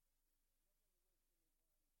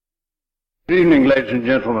Good evening, ladies and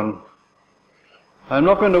gentlemen. I'm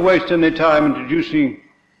not going to waste any time introducing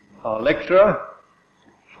our lecturer,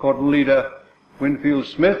 Squadron Leader Winfield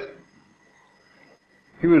Smith.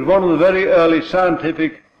 He was one of the very early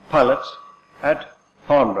scientific pilots at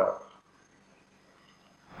Farnborough,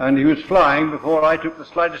 and he was flying before I took the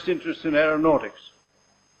slightest interest in aeronautics.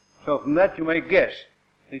 So from that you may guess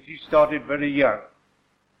that he started very young.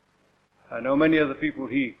 I know many of the people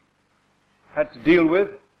he had to deal with,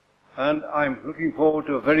 and I'm looking forward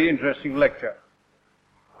to a very interesting lecture.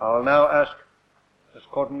 I will now ask the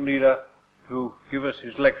Squadron Leader to give us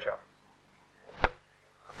his lecture.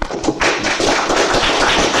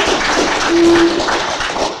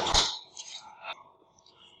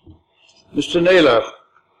 Mr. Naylor,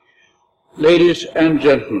 ladies and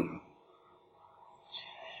gentlemen,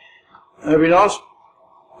 I've been asked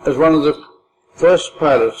as one of the first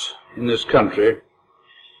pilots in this country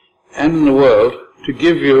and in the world to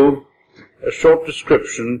give you a short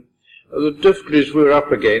description of the difficulties we were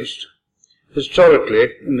up against historically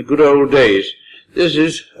in the good old days. This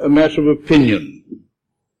is a matter of opinion.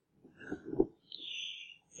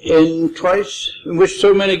 In which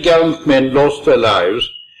so many gallant men lost their lives,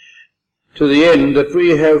 to the end that we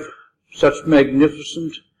have such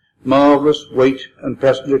magnificent, marvellous weight and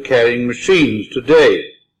passenger carrying machines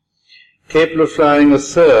today, capable of flying a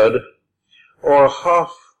third or a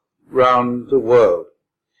half round the world.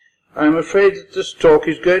 I am afraid that this talk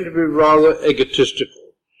is going to be rather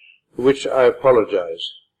egotistical, for which I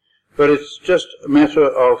apologize, but it's just a matter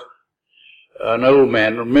of an old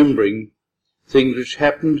man remembering things which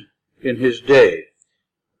happened in his day,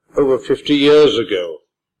 over 50 years ago.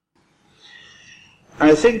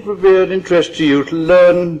 I think it would be an interest to you to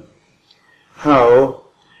learn how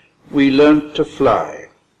we learnt to fly.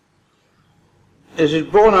 This is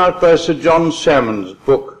borne out by Sir John Salmon's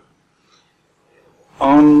book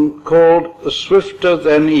called The Swifter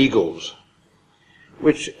Than Eagles,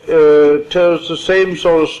 which tells the same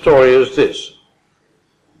sort of story as this.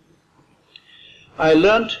 I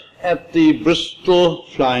learnt at the Bristol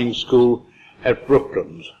Flying School at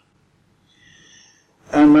Brooklands,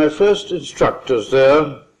 and my first instructors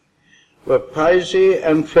there were Pisey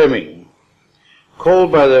and Fleming,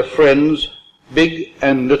 called by their friends Big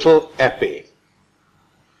and Little Appy.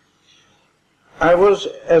 I was,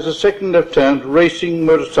 as a second lieutenant, racing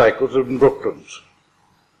motorcycles in Brooklands,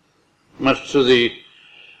 much to the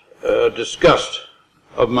disgust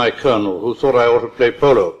of my colonel, who thought I ought to play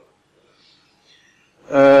polo.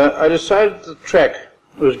 I decided the track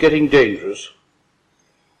was getting dangerous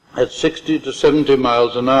at 60 to 70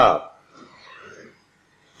 miles an hour.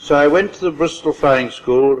 So I went to the Bristol Flying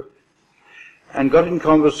School and got in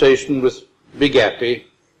conversation with Big Appy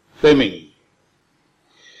Fleming,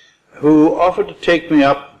 who offered to take me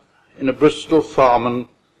up in a Bristol Farman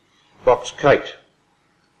box kite.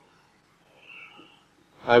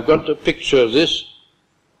 I've got a picture of this,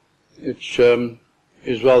 which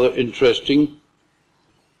is rather interesting.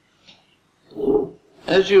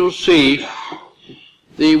 As you'll see,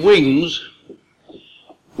 the wings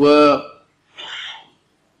were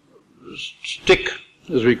stick,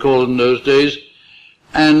 as we call them in those days,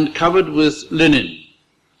 and covered with linen,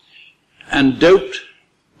 and doped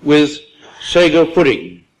with sago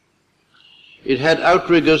pudding. It had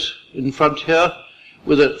outriggers in front here,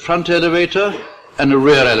 with a front elevator and a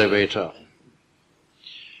rear elevator.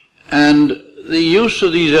 And the use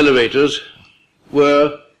of these elevators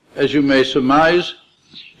were, as you may surmise,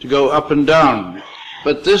 to go up and down.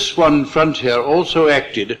 But this one in front here also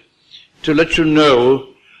acted to let you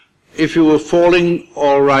know if you were falling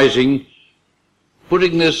or rising,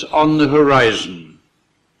 putting this on the horizon,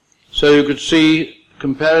 so you could see,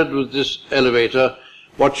 compared with this elevator,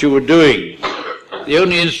 what you were doing. The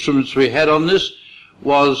only instruments we had on this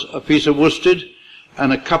was a piece of worsted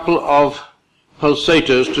and a couple of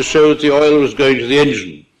pulsators to show that the oil was going to the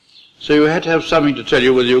engine. So you had to have something to tell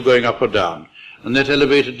you whether you were going up or down, and that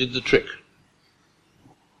elevator did the trick.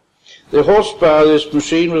 The horsepower of this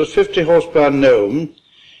machine was a 50 horsepower Gnome,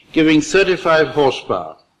 giving 35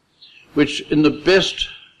 horsepower, which in the best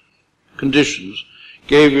conditions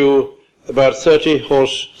gave you about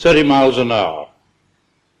 30 miles an hour.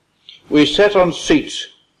 We sat on seats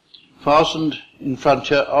fastened in front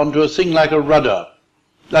here onto a thing like a rudder,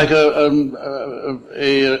 like a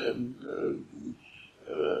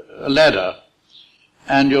ladder,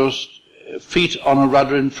 and your feet on a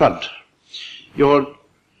rudder in front. Your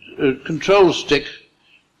control stick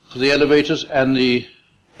for the elevators and the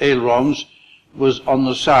ailerons was on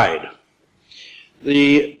the side.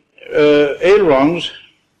 The ailerons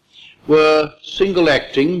were single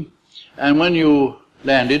acting, and when you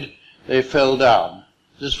landed, they fell down.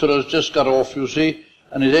 This fellow's just got off, you see,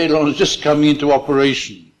 and his aileron is just coming into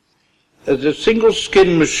operation. It's a single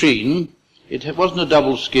skin machine. It wasn't a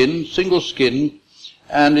double skin, single skin,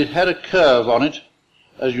 and it had a curve on it,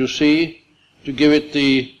 as you see, to give it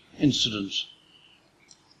the incidence.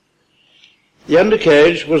 The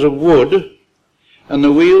undercarriage was of wood, and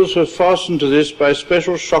the wheels were fastened to this by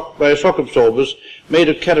special shock absorbers made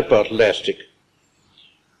of catapult elastic.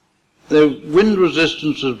 The wind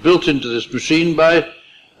resistance was built into this machine by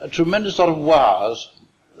a tremendous lot of wires,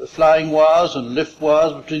 flying wires and lift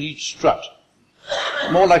wires between each strut,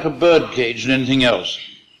 more like a bird cage than anything else.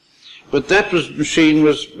 But that machine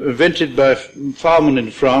was invented by Farman in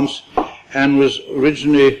France and was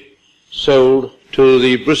originally sold to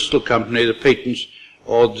the Bristol Company, the patents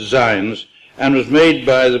or designs, and was made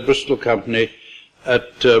by the Bristol Company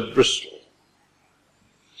at Bristol.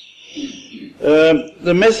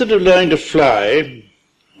 The method of learning to fly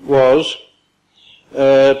was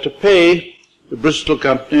to pay the Bristol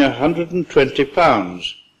Company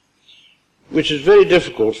 £120, which is very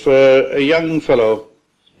difficult for a young fellow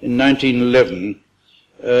in 1911,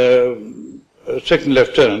 a second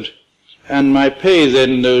lieutenant, and my pay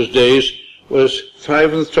then in those days was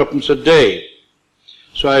 5 and 3 a day.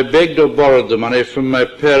 So I begged or borrowed the money from my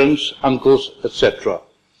parents, uncles, etc.,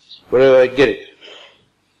 wherever I get it.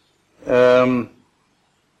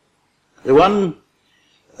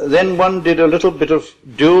 Then one did a little bit of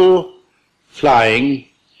dual flying,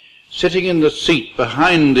 sitting in the seat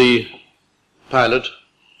behind the pilot,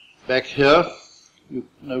 back here,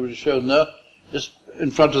 nobody's shown there, just in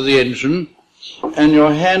front of the engine, and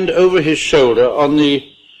your hand over his shoulder on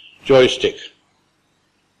the joystick.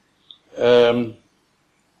 That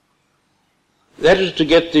is to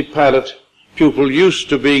get the pilot pupil used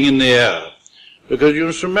to being in the air, because you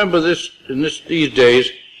must remember this, these days,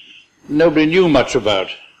 nobody knew much about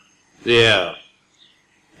the air.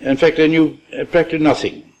 In fact, they knew practically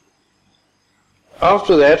nothing.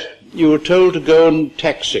 After that, you were told to go and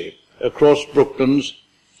taxi across Brooklands.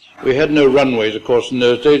 We had no runways, of course, in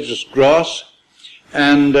those days, just grass.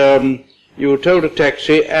 And you were told to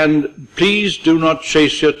taxi, and please do not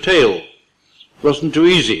chase your tail. It wasn't too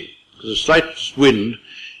easy, because the slightest wind,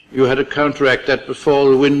 you had to counteract that before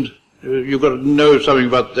the wind, you've got to know something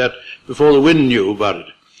about that before the wind knew about it.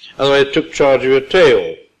 Otherwise it took charge of your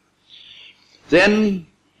tail. Then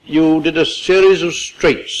you did a series of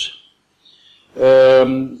straights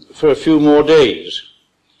for a few more days,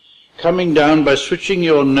 coming down by switching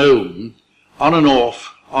your gnome on and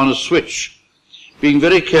off on a switch, being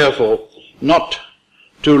very careful not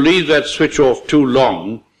to leave that switch off too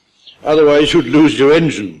long, otherwise you'd lose your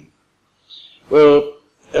engine. Well,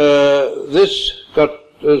 this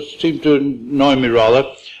seemed to annoy me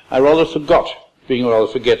rather. I rather forgot, being rather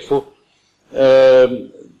forgetful,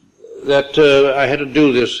 that I had to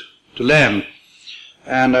do this to land,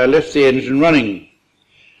 and I left the engine running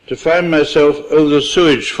to find myself over the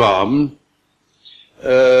sewage farm.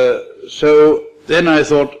 So then I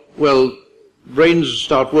thought, well, brains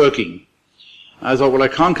start working. I thought, well, I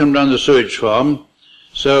can't come down the sewage farm,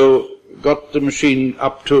 so got the machine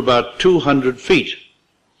up to about 200 feet.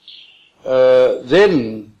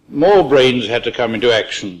 Then more brains had to come into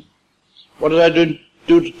action. What did I do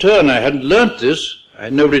to turn? I hadn't learnt this.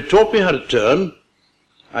 Nobody taught me how to turn.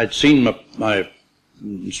 I'd seen my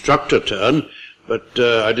instructor turn, but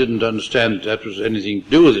I didn't understand that was anything to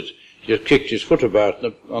do with it. He just kicked his foot about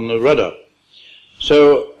on the rudder.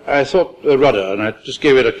 So I thought the rudder, and I just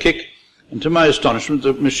gave it a kick, and to my astonishment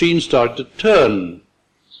the machine started to turn.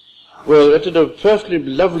 Well, it did a perfectly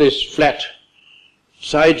lovely flat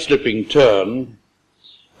side-slipping turn,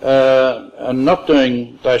 and not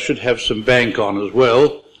knowing that I should have some bank on as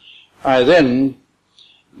well, I then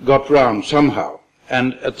got round somehow.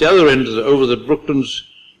 And at the other end, over the Brooklands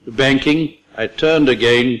banking, I turned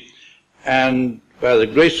again, and by the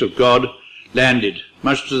grace of God, landed,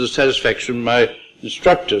 much to the satisfaction of my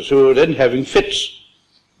instructors, who were then having fits.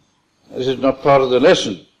 This is not part of the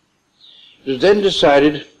lesson. It was then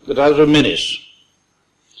decided that I was a menace.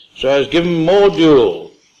 So I was given more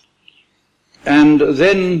duel. And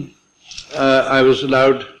then I was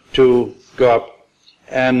allowed to go up,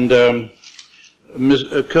 and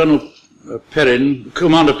Colonel Perrin,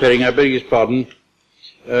 Commander Perrin, I beg his pardon,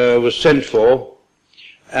 was sent for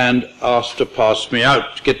and asked to pass me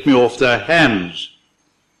out, to get me off their hands.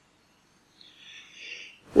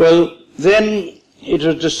 Well, then it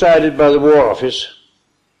was decided by the War Office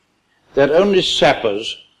that only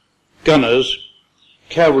sappers, gunners,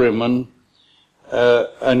 cavalrymen,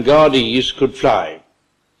 and guardies could fly,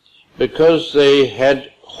 because they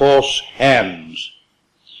had horse hands.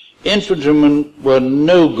 Infantrymen were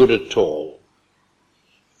no good at all.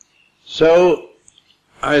 So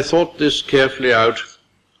I thought this carefully out,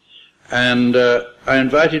 and I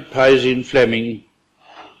invited Pisey and Fleming,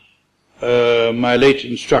 my late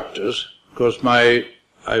instructors, because I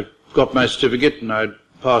got my certificate and I'd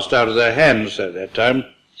passed out of their hands at that time,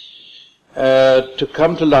 to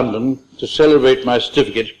come to London to celebrate my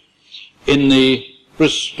certificate in the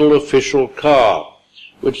Bristol official car,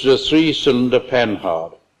 which is a 3-cylinder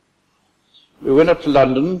Panhard. We went up to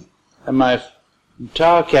London, and my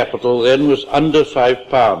entire capital then was under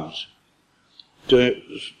 £5 to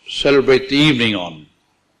celebrate the evening on.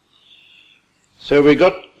 So we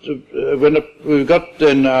got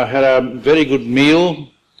had a very good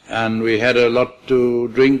meal, and we had a lot to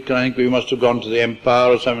drink. I think we must have gone to the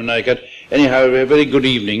Empire or something like that. Anyhow, we had a very good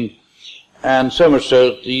evening, and so much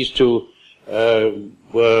so that these two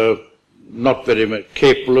were not very much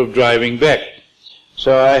capable of driving back.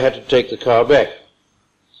 So I had to take the car back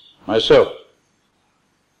myself.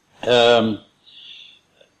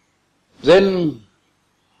 Then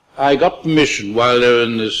I got permission, while they were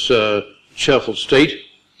in this cheerful state,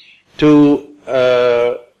 to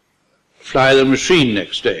fly the machine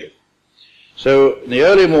next day. So in the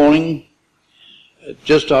early morning,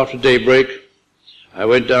 just after daybreak, I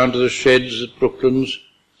went down to the sheds at Brooklands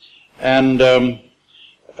and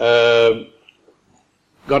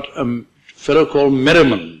got a fellow called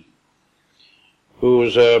Merriman, who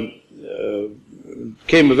was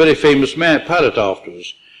became a very famous pilot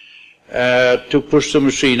afterwards, to push the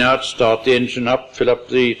machine out, start the engine up, fill up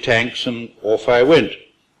the tanks, and off I went.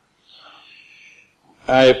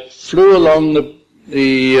 I flew along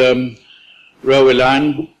the railway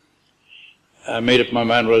line. I made up my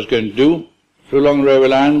mind what I was going to do. Flew along the railway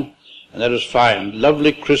line, and that was fine.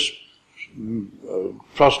 Lovely, crisp,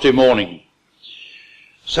 frosty morning.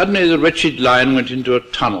 Suddenly the wretched line went into a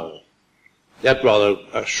tunnel. That rather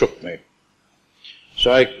shook me.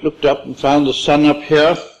 So I looked up and found the sun up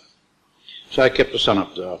here, so I kept the sun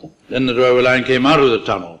up there. Then the railway line came out of the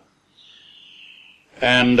tunnel,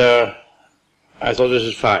 and I thought, this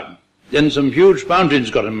is fine. Then some huge mountains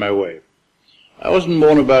got in my way. I wasn't more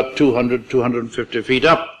than about 200, 250 feet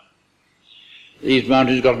up. These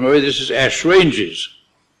mountains got in my way. This is Ash Ranges.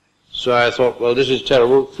 So I thought, well, this is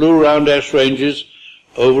terrible. Flew around Ash Ranges,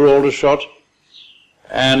 over Aldershot,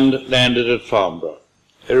 and landed at Farnborough.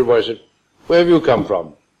 Everybody said, where have you come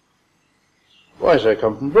from? Why, I said, I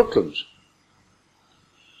come from Brooklands.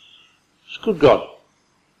 Good God,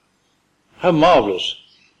 how marvellous.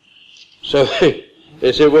 So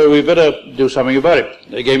they said, well, we better do something about it.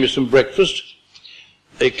 They gave me some breakfast.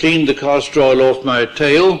 They cleaned the castor oil off my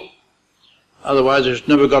tail. Otherwise I just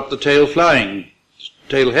never got the tail flying.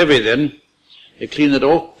 Tail heavy then. They cleaned it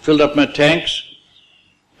off, filled up my tanks,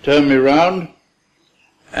 turned me round,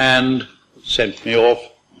 and sent me off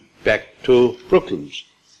back to Brooklands.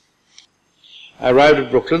 I arrived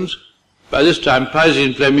at Brooklands. By this time, Pisey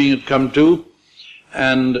and Fleming had come too,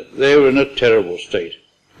 and they were in a terrible state,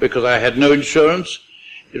 because I had no insurance.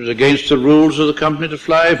 It was against the rules of the company to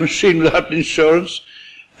fly a machine without insurance,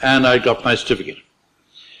 and I got my certificate.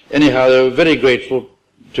 Anyhow, they were very grateful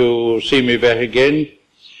to see me back again,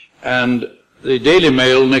 and the Daily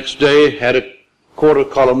Mail next day had a quarter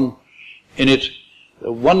column in it,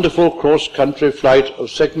 a wonderful cross-country flight of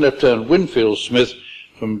Second Lieutenant Winfield Smith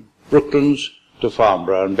from Brooklands to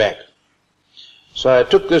Farnborough and back. So I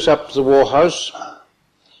took this up to the War House,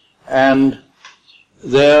 and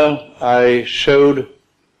there I showed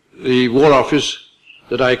the War Office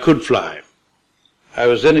that I could fly. I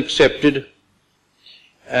was then accepted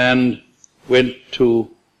and went to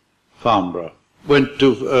Farnborough. Went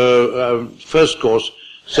to first course,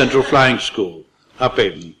 Central Flying School,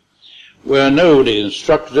 Upavon, where nobody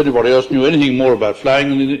instructed anybody else knew anything more about flying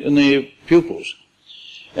than the pupils.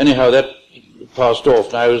 Anyhow, that passed off,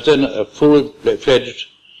 and I was then a full-fledged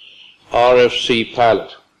RFC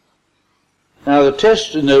pilot. Now, the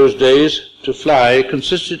test in those days to fly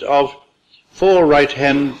consisted of 4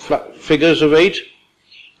 right-hand figures of 8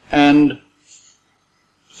 and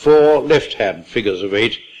 4 left-hand figures of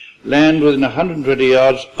 8, land within 120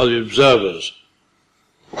 yards of the observers.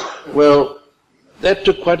 Well, that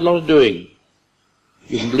took quite a lot of doing,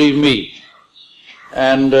 you can believe me.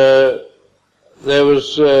 And there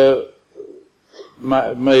was, they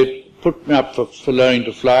put me up for learning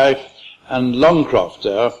to fly, and Longcroft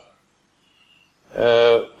there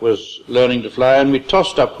was learning to fly, and we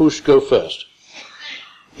tossed up who should go first.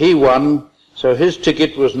 He won, so his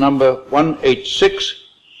ticket was number 186,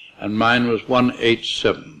 and mine was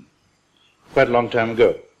 187. Quite a long time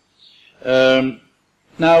ago.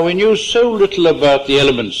 Now, we knew so little about the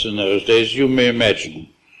elements in those days, you may imagine.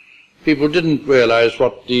 People didn't realize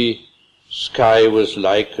what the sky was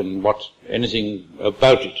like and what anything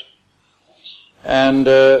about it. And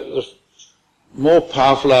the more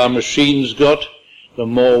powerful our machines got, the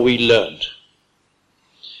more we learned.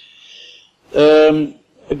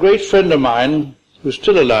 A great friend of mine, who's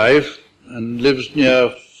still alive and lives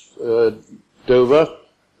near Dover,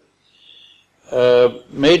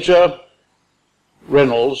 Major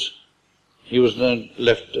Reynolds, he was then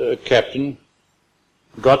left captain,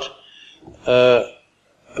 got a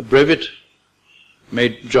brevet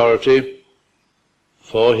majority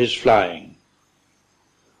for his flying.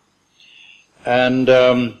 And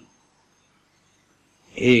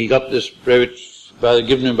he got this brevet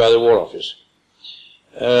given him by the War Office.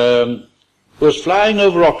 Was flying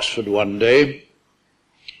over Oxford one day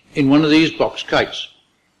in one of these box kites.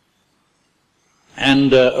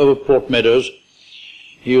 And over Port Meadows,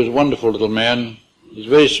 he was a wonderful little man. He's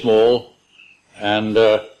very small and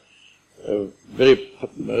very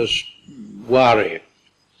wiry.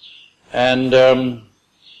 And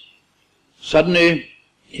suddenly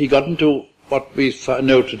he got into what we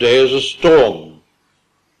know today as a storm.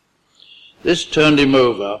 This turned him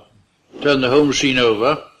over, turned the whole machine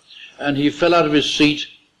over, and he fell out of his seat.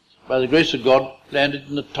 By the grace of God, landed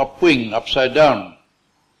in the top wing, upside down.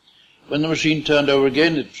 When the machine turned over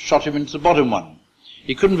again, it shot him into the bottom one.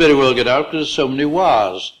 He couldn't very well get out because there's so many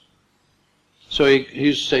wires. So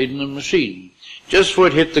he stayed in the machine. Just before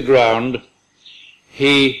it hit the ground,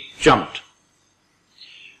 he jumped.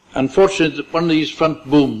 Unfortunately, one of these front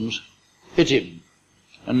booms hit him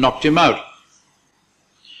and knocked him out.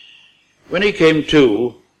 When he came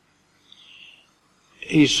to,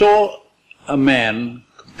 he saw a man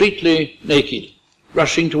completely naked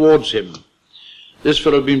rushing towards him. This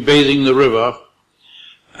fellow had been bathing in the river,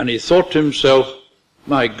 and he thought to himself,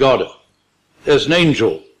 my God, there's an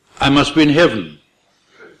angel. I must be in heaven.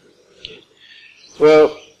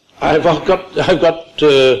 Well, I've got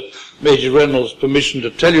Major Reynolds' permission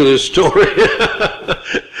to tell you this story.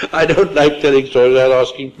 I don't like telling stories without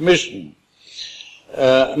asking permission.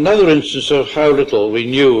 Another instance of how little we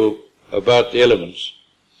knew about the elements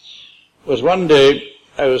was one day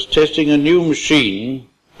I was testing a new machine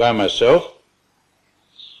by myself,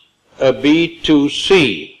 a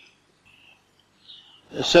B2C,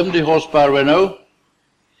 a 70 horsepower Renault,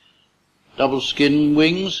 double skin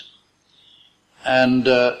wings, and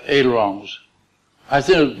ailerons. I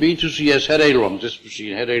think B2CS had ailerons, this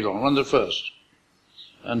machine had ailerons, one of the first,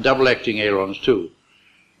 and double acting ailerons too.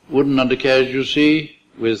 Wooden undercarriage, you see,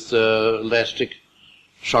 with elastic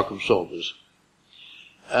shock absorbers.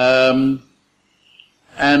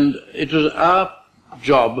 And it was our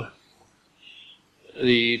job,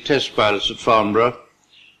 the test pilots at Farnborough,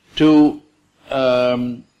 to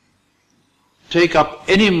take up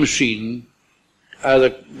any machine, either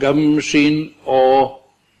government machine or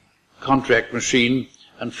contract machine,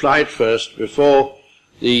 and fly it first before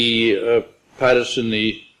the pilots in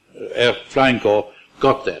the Air Flying Corps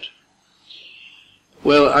got that.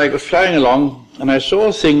 Well, I was flying along and I saw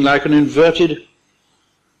a thing like an inverted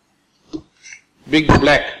big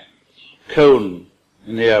black cone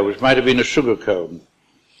in the air, which might have been a sugar cone.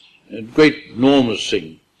 A great enormous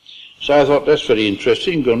thing. So I thought, that's very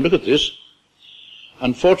interesting, go and look at this.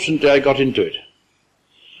 Unfortunately, I got into it.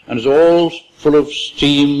 And it was all full of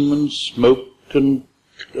steam and smoke and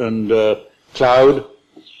cloud.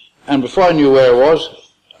 And before I knew where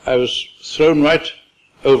I was thrown right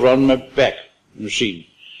over on my back machine.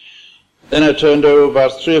 Then I turned over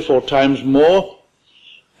about 3 or 4 times more,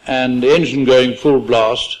 and the engine going full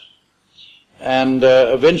blast, and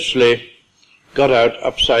eventually got out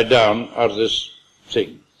upside down out of this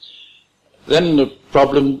thing. Then the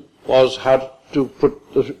problem was how to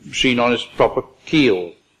put the machine on its proper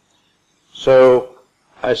keel. So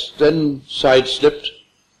I then side-slipped,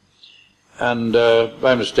 and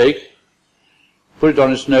by mistake, put it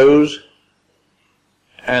on its nose,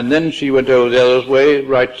 and then she went over the other way,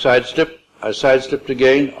 right side-slip. I side-slipped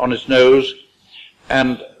again on its nose,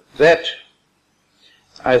 and that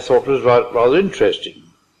I thought was rather interesting.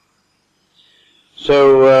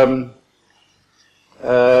 So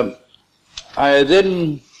I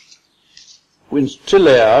then, in still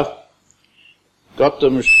air, got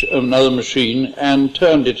another machine and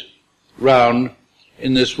turned it round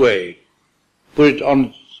in this way. Put it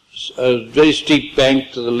on a very steep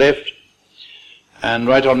bank to the left, and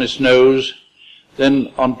right on its nose,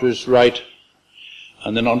 then onto its right,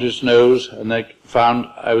 and then onto its nose, and I found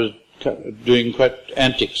I was doing quite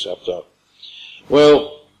antics up there.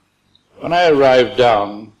 Well, when I arrived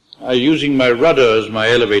down, I was using my rudder as my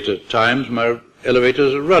elevator at times, my elevator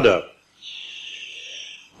as a rudder.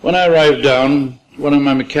 When I arrived down, one of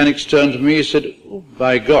my mechanics turned to me and said, oh,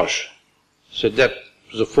 by gosh, said that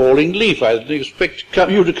was a falling leaf. I didn't expect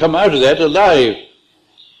you to come out of that alive.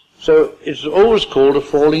 So it's always called a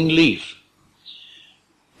falling leaf.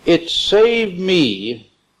 It saved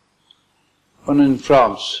me, when in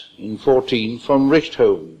France in 14, from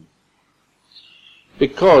Richthofen,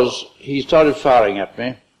 because he started firing at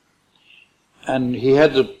me, and he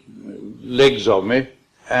had the legs of me,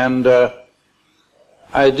 and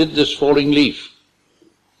I did this falling leaf,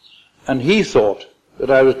 and he thought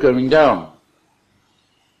that I was going down.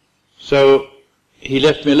 So he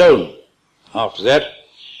left me alone after that.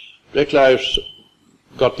 Directly I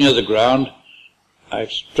got near the ground, I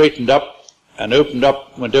straightened up and opened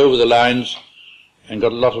up, went over the lines, and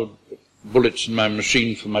got a lot of bullets in my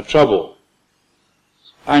machine for my trouble.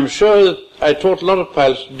 I'm sure that I taught a lot of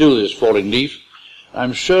pilots to do this falling leaf.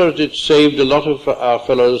 I'm sure that it saved a lot of our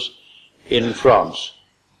fellows in France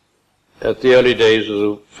at the early days of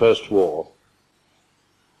the First War.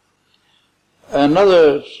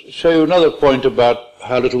 Show you another point about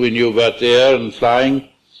how little we knew about the air and flying.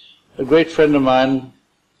 A great friend of mine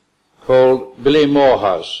called Billy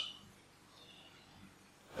Morehouse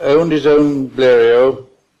owned his own Blériot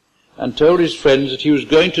and told his friends that he was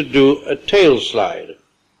going to do a tail slide.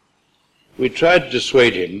 We tried to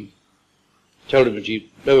dissuade him, told him that he'd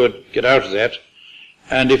never get out of that,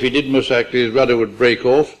 and if he did, most likely his rudder would break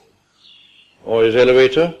off, or his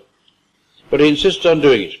elevator, but he insisted on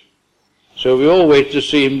doing it. So we all waited to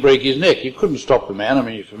see him break his neck. You couldn't stop the man. I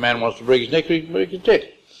mean, if a man wants to break his neck, he can break his neck.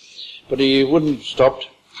 But he wouldn't stop.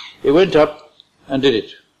 He went up and did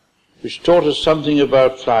it, which taught us something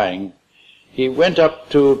about flying. He went up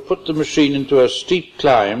to put the machine into a steep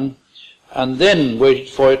climb, and then waited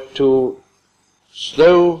for it to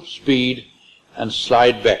slow speed and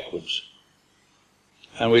slide backwards.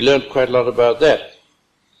 And we learned quite a lot about that.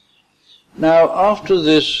 Now, after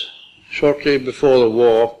this, shortly before the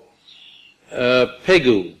war,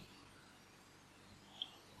 Pegu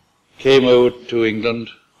came over to England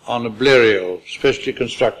on a Blériot, specially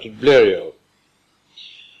constructed Blériot,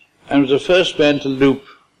 and was the first man to loop,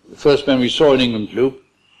 the first man we saw in England loop.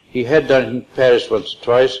 He had done it in Paris once or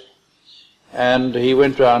twice, and he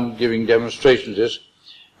went around giving demonstrations of this.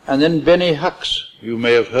 And then Benny Hucks, you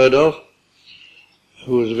may have heard of,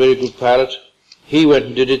 who was a very good pilot, he went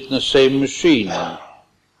and did it in the same machine.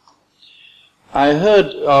 I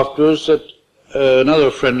heard afterwards that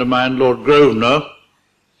another friend of mine, Lord Grosvenor,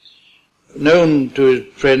 known to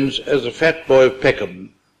his friends as the Fat Boy of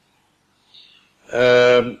Peckham,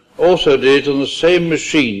 also did it on the same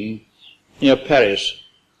machine near Paris,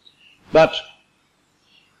 but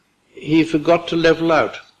he forgot to level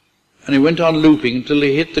out, and he went on looping until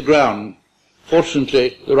he hit the ground,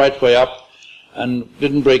 fortunately the right way up, and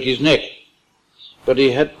didn't break his neck. But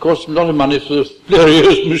he had cost him a lot of money for the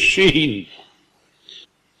Blériot's machine.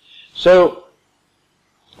 So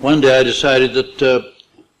one day I decided that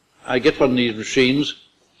I get one of these machines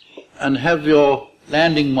and have your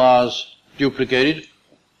landing wires duplicated.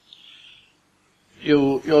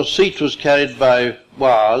 Your seat was carried by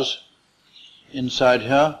wires inside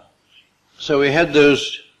here, so we had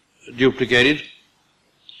those duplicated,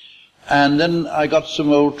 and then I got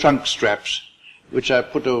some old trunk straps which I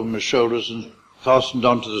put over my shoulders and fastened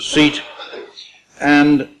onto the seat,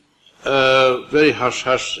 and very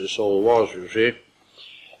hush-hush this all was, you see,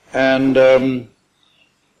 and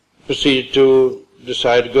proceeded to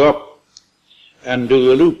decide to go up and do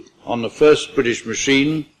the loop on the first British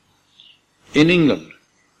machine in England.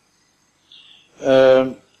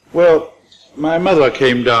 Well, my mother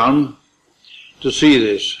came down to see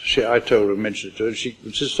this. I told her, mentioned it to her, and she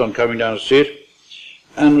insisted on coming down to see it,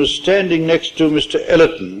 and was standing next to Mr.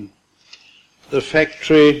 Ellerton, the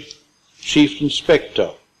factory chief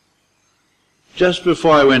inspector. Just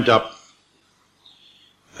before I went up,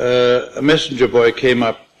 a messenger boy came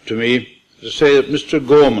up to me to say that Mr.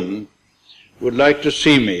 Gorman would like to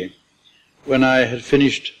see me when I had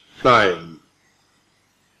finished flying.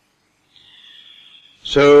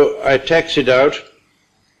 So I taxied out,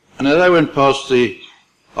 and as I went past the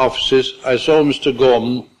offices, I saw Mr.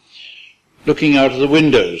 Gorman looking out of the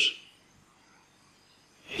windows.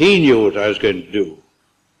 He knew what I was going to do,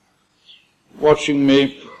 watching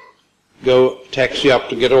me go taxi up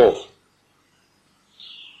to get off.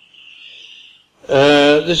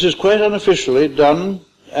 This is quite unofficially done,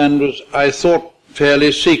 and was, I thought,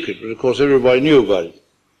 fairly secret, but of course everybody knew about it.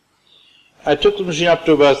 I took the machine up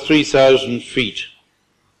to about 3,000 feet,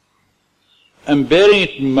 and bearing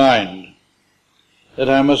it in mind that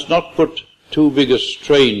I must not put too big a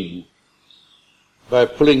strain by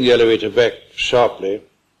pulling the elevator back sharply,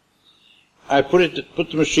 I put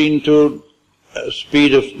the machine to a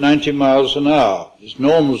speed of 90 miles an hour, its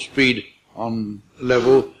normal speed on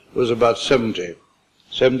level was about 70,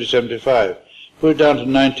 75. Put it down to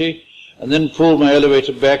 90, and then pulled my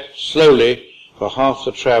elevator back slowly for half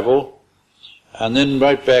the travel, and then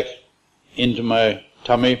right back into my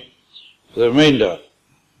tummy for the remainder.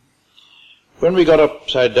 When we got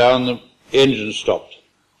upside down, the engine stopped,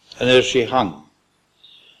 and there she hung.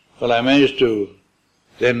 Well, I managed to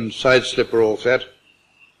then side-slip her off that,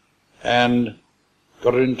 and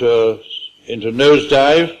got her into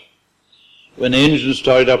nosedive when the engine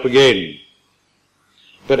started up again.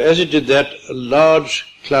 But as it did that, a large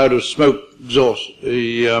cloud of smoke exhaust,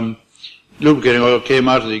 the lubricating oil came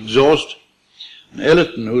out of the exhaust. And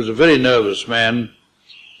Ellerton, who was a very nervous man,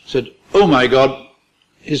 said, "Oh my God,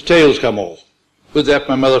 his tail's come off." With that,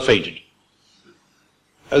 my mother fainted.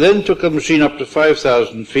 I then took the machine up to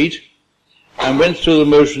 5,000 feet and went through the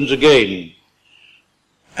motions again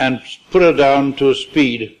and put her down to a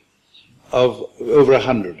speed of over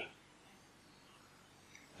 100.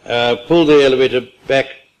 Pulled the elevator back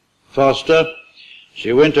faster.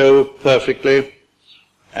 She went over perfectly,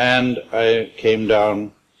 and I came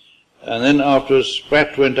down. And then afterwards,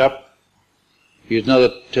 Spratt went up. He was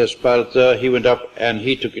another test pilot there. He went up, and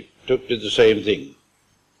he did the same thing.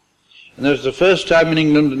 And that was the first time in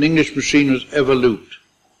England an English machine was ever looped.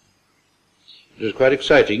 It was quite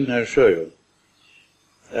exciting, I assure you.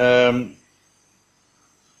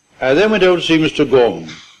 I then went over to see Mr. Gorman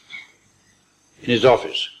in his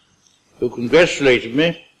office, who congratulated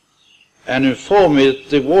me and informed me that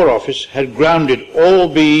the War Office had grounded all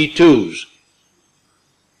BE-2s.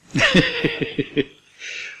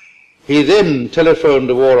 He then telephoned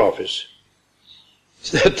the War Office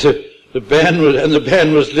that the ban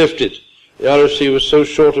was lifted. The RFC was so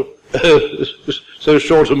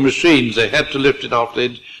short of machines, they had to lift it after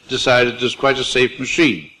they'd decided it was quite a safe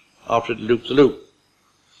machine after it looped the loop.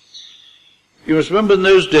 You must remember in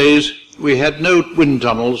those days we had no wind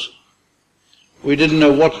tunnels. We didn't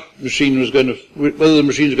know what machine was going to, whether the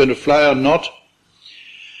machine was going to fly or not.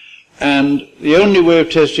 And the only way of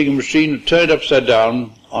testing a machine was to turn it upside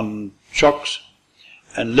down on chocks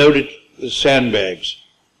and load it with sandbags.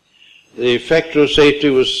 The factor of safety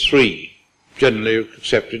was 3, generally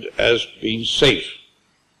accepted as being safe.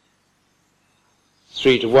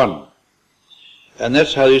 3 to 1. And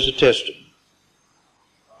that's how they used to test them.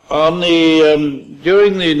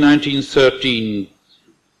 During the 1913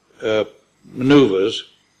 manoeuvres,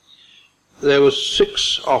 there were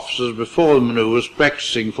 6 officers before the manoeuvres,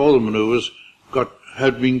 practicing for the manoeuvres,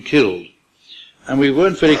 had been killed. And we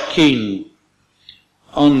weren't very keen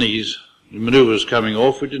on these manoeuvres coming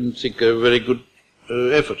off. We didn't think they were a very good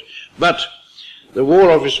effort. But the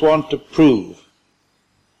War Office wanted to prove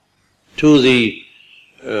to the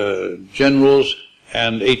generals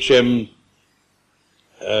and H.M.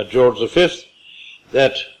 George V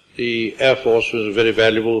that the Air Force was a very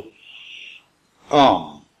valuable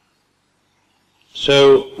arm.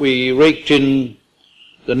 So we raked in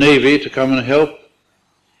the Navy to come and help,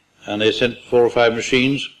 and they sent 4 or 5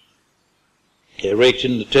 machines. They raked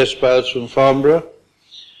in the test pilots from Farnborough,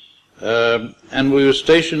 and we were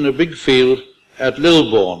stationed in a big field at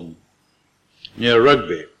Lilbourne, near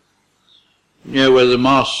Rugby, near where the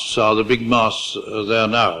masts are, the big masts are there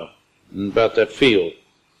now, about that field.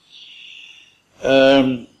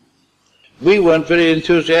 We weren't very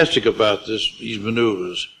enthusiastic about these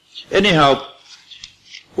manoeuvres. Anyhow,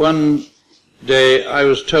 one day I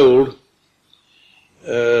was told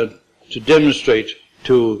to demonstrate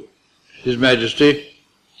to His Majesty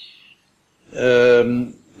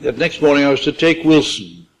that next morning I was to take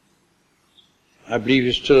Wilson, I believe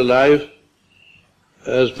he's still alive,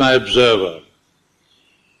 as my observer,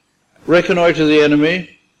 reconnoitre the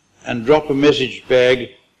enemy, and drop a message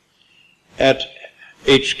bag at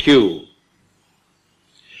HQ.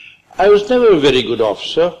 I was never a very good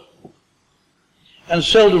officer and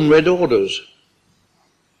seldom read orders,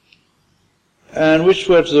 and which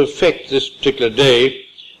were to the effect this particular day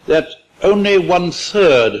that only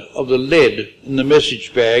 1/3 of the lead in the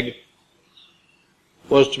message bag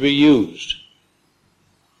was to be used.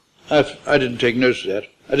 I didn't take notice of that.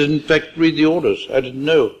 I didn't, in fact, read the orders. I didn't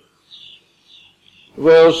know.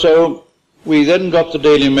 Well, so we then got the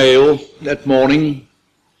Daily Mail that morning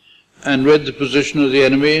and read the position of the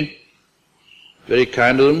enemy. Very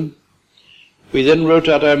kind of them. We then wrote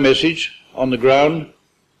out our message on the ground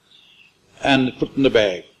and put it in the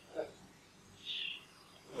bag.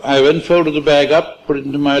 I then folded the bag up, put it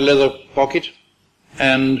into my leather pocket,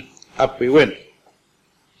 and up we went.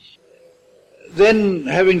 Then,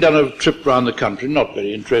 having done a trip round the country, not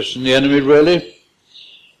very interested in the enemy really,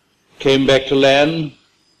 came back to land,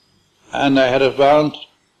 and I had a violent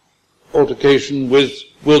altercation with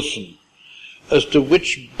Wilson, as to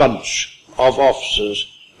which bunch of officers,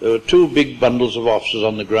 there were two big bundles of officers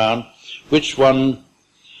on the ground, which one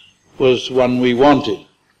was the one we wanted,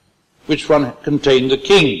 which one contained the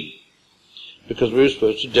king, because we were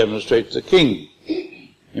supposed to demonstrate the king,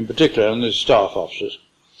 in particular, and the staff officers.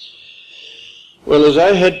 Well, as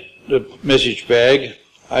I had the message bag,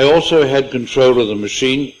 I also had control of the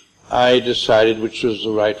machine. I decided which was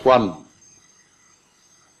the right one.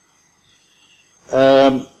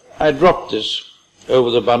 I dropped this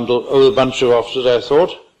over the bunch of officers, I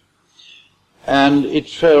thought, and it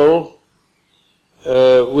fell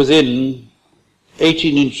within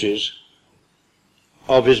 18 inches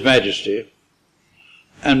of His Majesty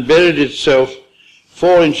and buried itself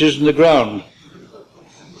 4 inches in the ground.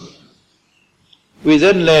 We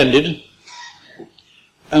then landed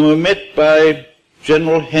and were met by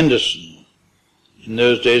General Henderson, in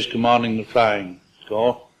those days commanding the Flying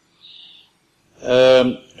Corps,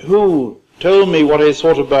 who told me what he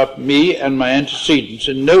thought about me and my antecedents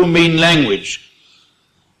in no mean language,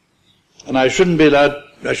 and I shouldn't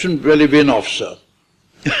really be an officer,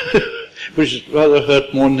 which rather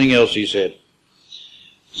hurt more than anything else he said.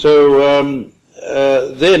 So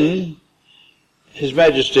then His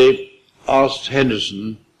Majesty asked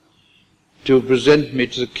Henderson to present me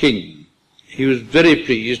to the King. He was very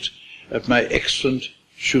pleased at my excellent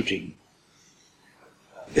shooting.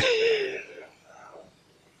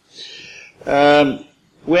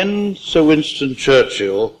 When Sir Winston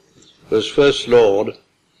Churchill was First Lord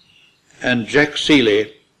and Jack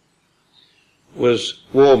Seeley was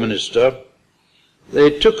War Minister,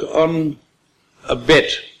 they took on a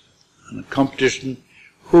bet and a competition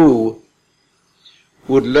who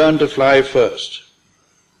would learn to fly first.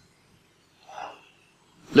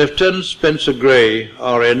 Lieutenant Spencer Gray,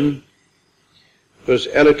 RN, was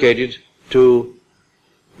allocated to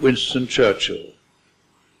Winston Churchill,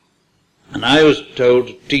 and I was told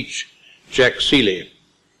to teach Jack Seeley.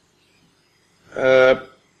 I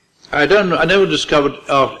never discovered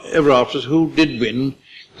ever afterwards who did win.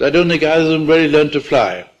 I don't think either of them really learned to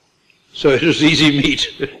fly, so it was easy meat.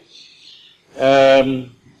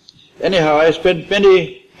 Anyhow, I spent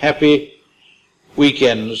many happy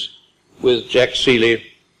weekends with Jack Seeley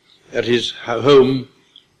at his home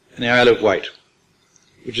in the Isle of Wight,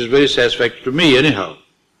 which is very satisfactory to me anyhow.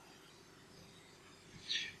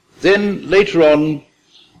 Then later on,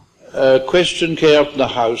 a question came up in the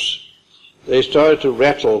House. They started to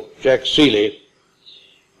rattle Jack Seeley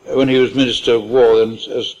when he was Minister of War, and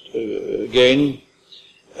again,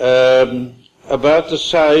 about the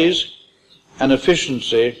size and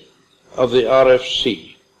efficiency of the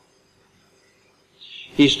RFC.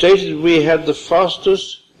 He stated we had the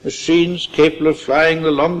fastest machines capable of flying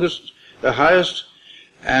the longest, the highest,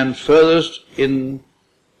 and furthest in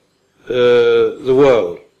the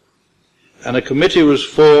world. And a committee was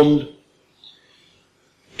formed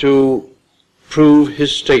to prove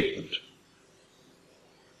his statement.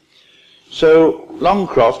 So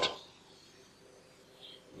Longcroft,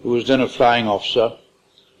 who was then a flying officer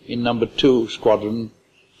in No. 2 Squadron,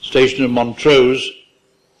 stationed in Montrose,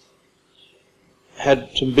 had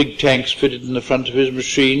some big tanks fitted in the front of his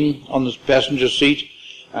machine on the passenger seat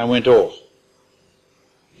and went off.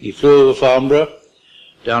 He flew over Farnborough,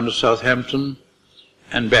 down to Southampton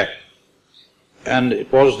and back. And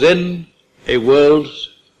it was then a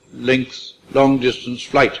world-length, long-distance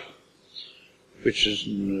flight, which is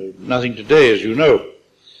nothing today, as you know.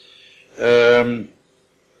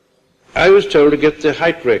 I was told to get the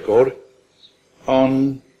height record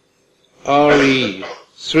on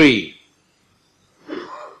RE3,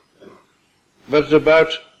 but at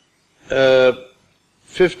about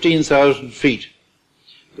 15,000 feet,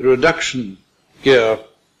 the reduction gear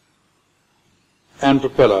and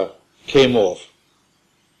propeller came off,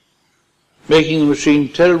 making the machine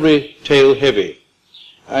terribly tail-heavy.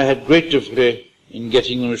 I had great difficulty in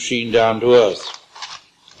getting the machine down to earth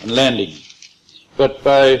and landing, but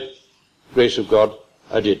by grace of God,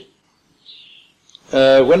 I did.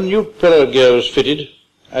 When new propeller gear was fitted,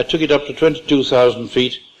 I took it up to 22,000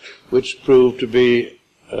 feet, which proved to be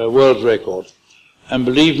a world record. And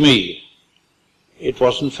believe me, it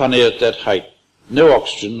wasn't funny at that height. No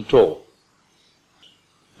oxygen at all.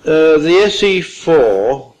 The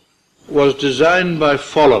SE-4 was designed by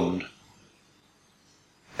Folland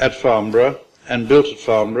at Farnborough and built at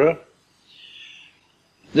Farnborough.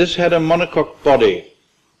 This had a monocoque body.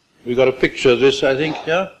 We got a picture of this, I think,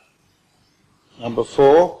 here. No.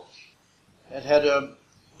 4. It had a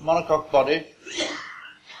monocoque body,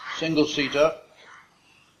 single-seater,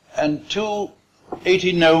 and two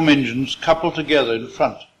 80-gnome engines coupled together in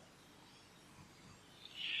front.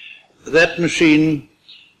 That machine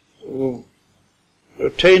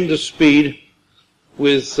attained the speed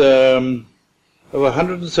with of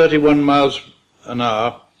 131 miles an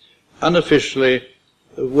hour, unofficially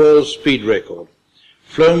the world speed record,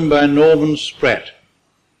 flown by Norman Spratt.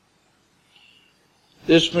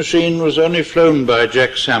 This machine was only flown by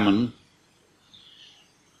Jack Salmon,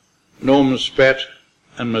 Norman Spratt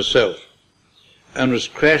and myself, and was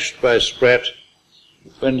crashed by Spratt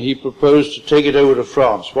when he proposed to take it over to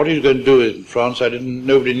France. What he was going to do in France,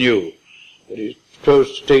 nobody knew. But he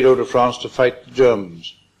proposed to take it over to France to fight the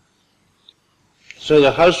Germans. So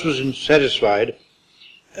the House was unsatisfied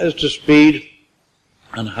as to speed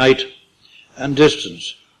and height and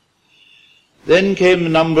distance. Then came the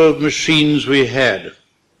number of machines we had.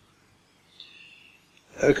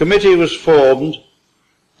 A committee was formed,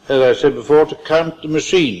 as I said before, to count the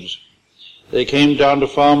machines. They came down to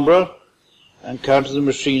Farnborough and counted the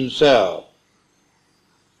machines there.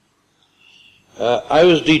 I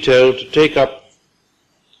was detailed to take up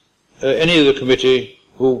any of the committee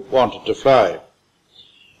who wanted to fly.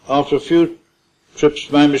 After a few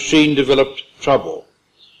trips, my machine developed trouble.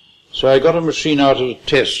 So I got a machine out of a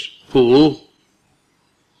test pool,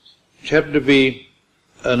 which happened to be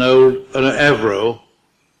an Avro,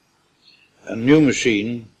 a new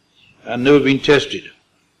machine, and never been tested.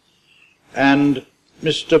 And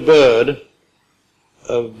Mr. Bird,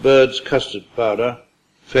 of Bird's Custard Powder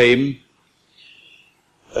fame,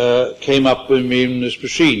 came up with me in this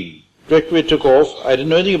machine. Directly it took off. I didn't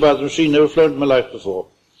know anything about the machine, never flown in my life before.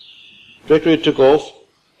 Directly it took off,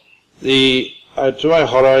 to my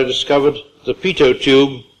horror I discovered the pitot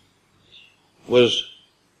tube was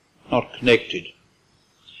not connected.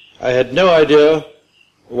 I had no idea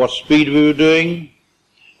what speed we were doing,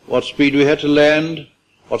 what speed we had to land,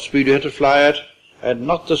 what speed we had to fly at. I had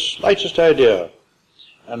not the slightest idea.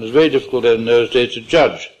 And it was very difficult in those days to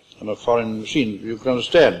judge on a foreign machine, you can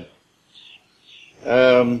understand.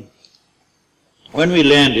 When we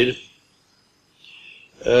landed,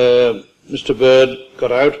 Mr. Bird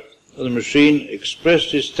got out of the machine,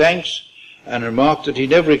 expressed his thanks, and remarked that he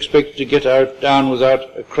never expected to get down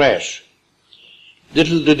without a crash.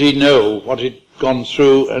 Little did he know what he'd gone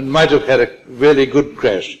through, and might have had a really good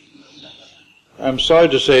crash. I'm sorry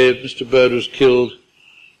to say that Mr. Bird was killed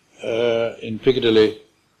in Piccadilly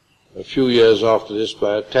a few years after this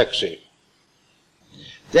by a taxi.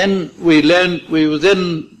 Then we were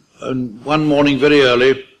then, one morning very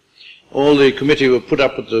early, all the committee were put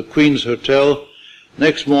up at the Queen's Hotel.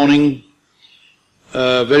 Next morning,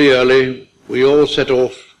 very early, we all set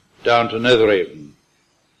off down to Netheravon,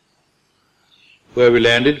 where we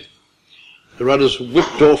landed. The rudders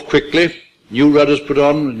whipped off quickly, new rudders put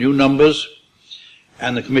on, new numbers,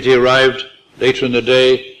 and the committee arrived later in the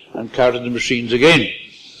day and counted the machines again.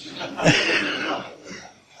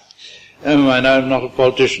 Never mind, I'm not a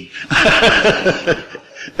politician.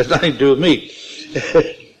 Has nothing to do with me.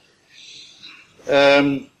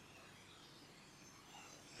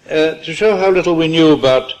 To show how little we knew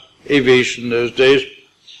about aviation in those days,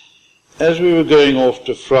 as we were going off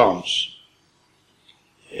to France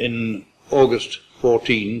in August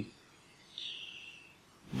 14,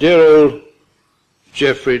 dear old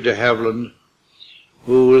Geoffrey de Havilland,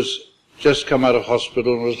 who was just come out of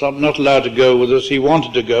hospital and was not allowed to go with us. He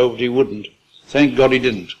wanted to go, but he wouldn't. Thank God he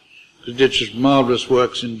didn't, because he did such marvelous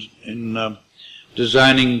works in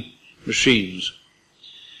designing machines.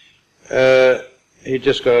 He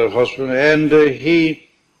just got out of hospital, and he,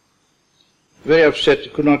 very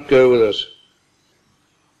upset, could not go with us,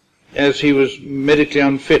 as he was medically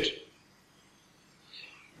unfit.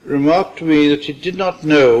 Remarked to me that he did not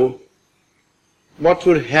know what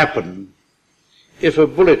would happen if a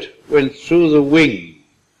bullet went through the wing.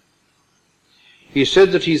 He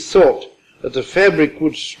said that he thought that the fabric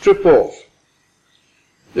would strip off.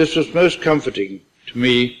 This was most comforting to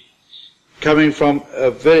me, coming from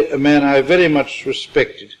a man I very much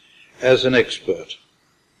respected as an expert.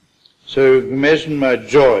 So imagine my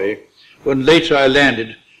joy when later I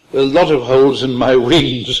landed with a lot of holes in my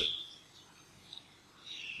wings.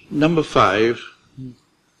 Number 5,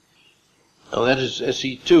 that is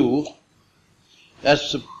SE2.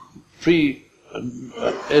 That's the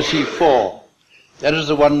SE4. That is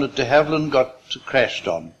the one that de Havilland got crashed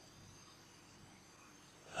on.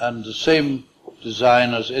 And the same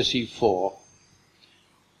design as SE4.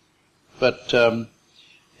 But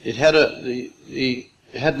it had it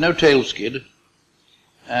had no tail skid,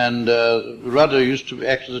 and the rudder used to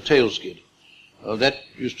act as a tail skid. Well, that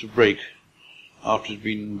used to break after it had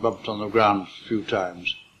been bumped on the ground a few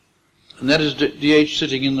times. And that is DH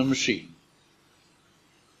sitting in the machine.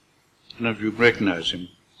 I don't know if you recognize him.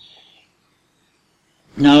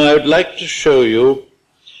 Now I would like to show you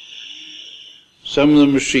some of the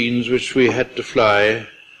machines which we had to fly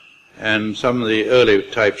and some of the early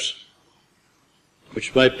types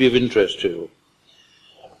which might be of interest to you.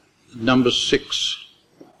 Number 6.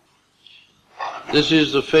 This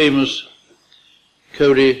is the famous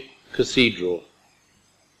Cody Cathedral.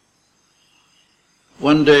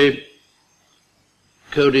 One day,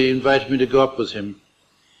 Cody invited me to go up with him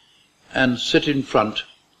and sit in front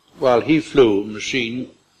while he flew a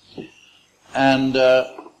machine, and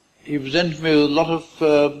he presented me with a lot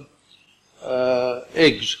of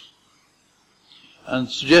eggs and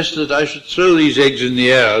suggested that I should throw these eggs in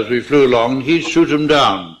the air as we flew along and he'd shoot them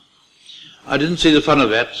down. I didn't see the fun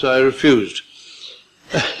of that, so I refused.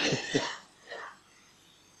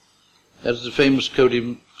 That's the famous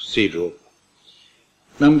Cody Cathedral.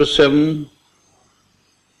 Number 7.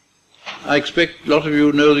 I expect a lot of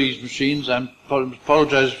you know these machines. I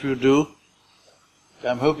apologize if you do.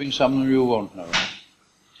 I'm hoping some of you won't know.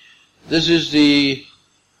 This is the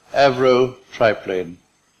Avro triplane,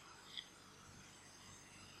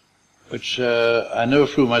 which I never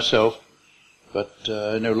flew myself, but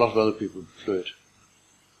I know a lot of other people who flew it.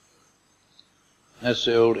 That's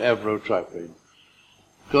the old Avro triplane.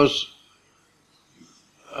 Because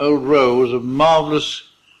old Rowe was a marvelous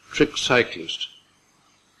trick cyclist,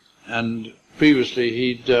 and previously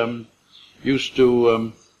he'd used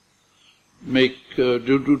to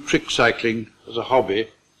do trick cycling as a hobby,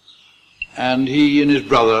 and he and his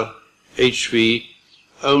brother H.V.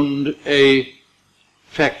 owned a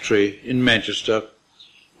factory in Manchester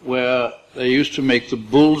where they used to make the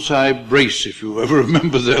bullseye brace, if you ever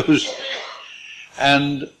remember those.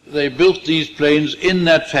 And they built these planes in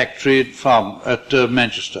that factory at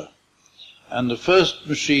Manchester. And the first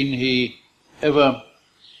machine he ever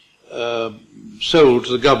sold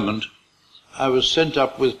to the government, I was sent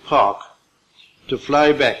up with Park to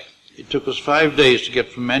fly back. It took us 5 days to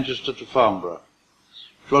get from Manchester to Farnborough.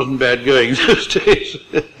 It wasn't bad going in those days.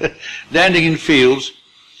 Landing in fields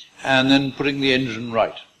and then putting the engine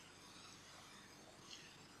right.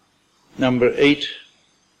 Number 8.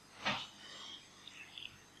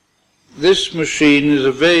 This machine is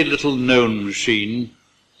a very little known machine.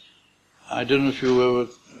 I don't know if you've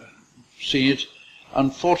ever seen it.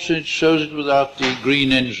 Unfortunately, it shows it without the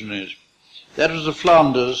green engine in it. That was the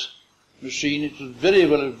Flanders machine. It was very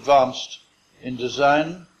well advanced in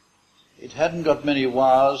design. It hadn't got many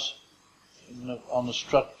wires on the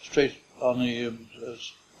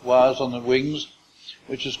wires on the wings,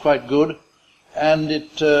 which is quite good. And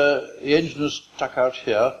the engine was stuck out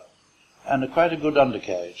here, and quite a good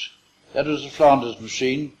undercarriage. That was the Flanders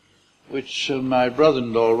machine, which my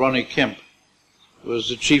brother-in-law, Ronnie Kemp, was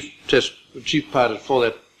the chief pilot for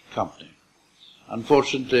that company.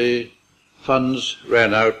 Unfortunately, funds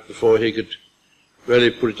ran out before he could really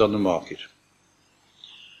put it on the market.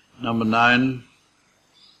 Number 9.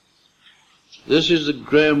 This is the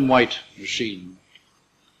Graham White machine,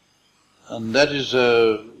 and that is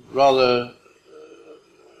a rather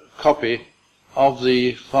copy of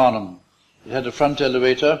the Farnham. It had a front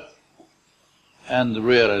elevator and the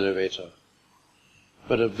rear elevator,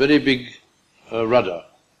 but a very big rudder,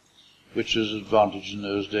 which was an advantage in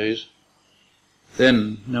those days.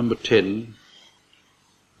 Then, number 10,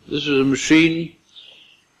 this is a machine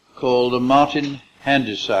called the Martin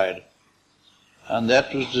Handyside, and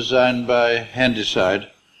that was designed by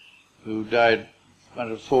Handyside, who died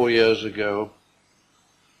about 4 years ago,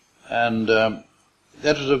 and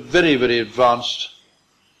that was a very, very advanced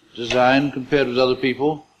design compared with other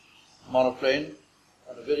people. Monoplane,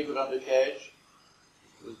 and a very good undercarriage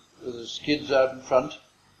with the skids out in front,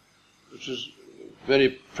 which was very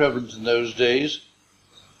prevalent in those days,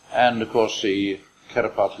 and of course the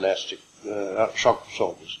Carapat elastic shock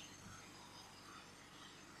absorbers.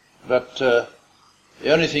 But the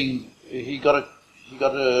only thing, he got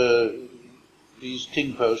these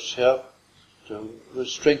ting posts here to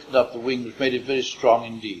strengthen up the wing, which made it very strong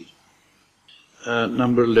indeed.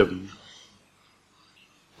 Number 11.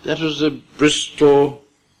 That was the Bristol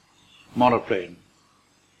monoplane.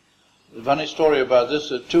 The funny story about this,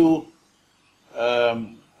 there are two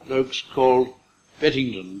blokes called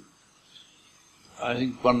Bettington. I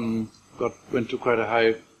think one went to quite a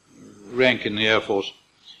high rank in the Air Force.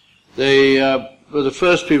 They were the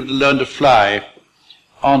first people to learn to fly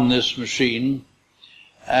on this machine,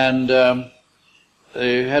 and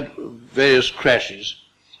they had various crashes.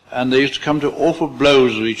 And they used to come to awful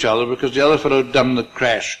blows with each other because the other fellow had done the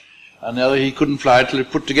crash, and the other he couldn't fly till he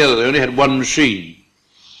put together. They only had one machine,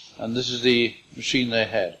 and this is the machine they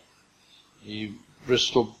had, the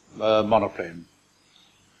Bristol monoplane.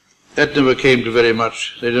 That never came to very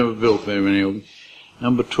much. They never built very many of them.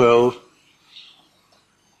 Number 12.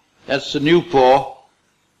 That's the Nieuport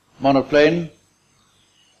monoplane,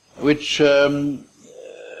 which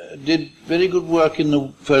did very good work in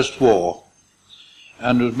the First War,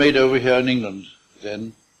 and was made over here in England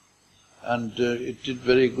then, and it did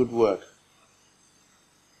very good work.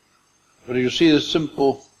 But you see the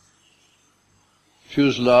simple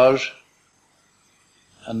fuselage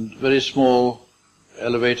and very small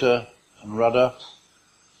elevator and rudder,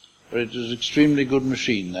 but it is an extremely good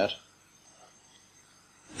machine, that.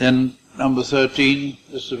 Then number 13,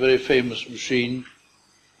 this is a very famous machine,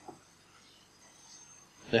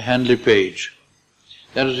 the Handley Page.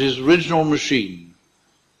 That is his original machine.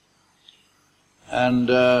 And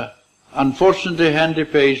unfortunately Handley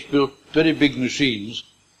Page built very big machines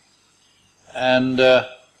and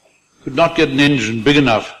could not get an engine big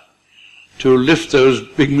enough to lift those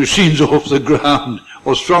big machines off the ground,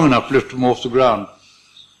 or strong enough to lift them off the ground.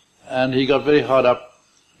 And he got very hard up.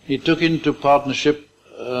 He took into partnership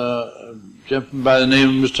a gentleman by the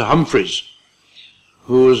name of Mr. Humphreys,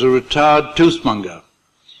 who was a retired toothmonger.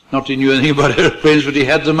 Not he knew anything about aeroplanes, but he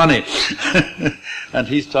had the money. And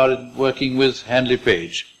he started working with Handley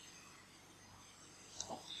Page.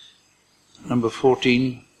 Number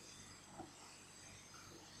 14.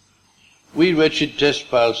 We wretched test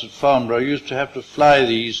pilots at Farnborough used to have to fly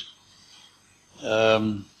these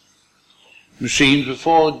machines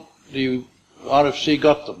before the RFC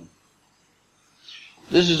got them.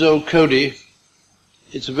 This is old Cody.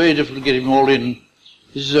 It's very difficult to get him all in.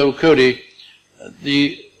 This is old Cody.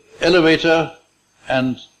 The elevator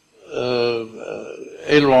and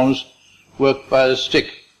ailerons worked by the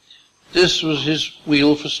stick. This was his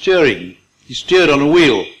wheel for steering. He steered on a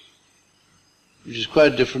wheel, which is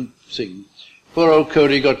quite a different thing. Poor old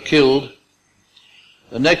Cody got killed.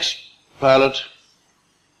 The next pilot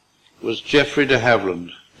was Geoffrey de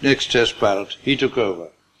Havilland, next test pilot. He took over.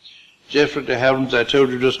 Geoffrey de Havilland, as I told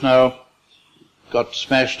you just now, got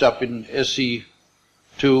smashed up in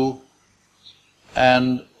SE2,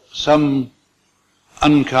 and some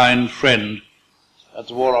unkind friend at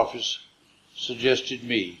the War Office suggested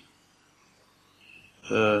me.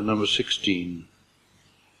 Number 16.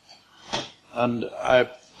 And I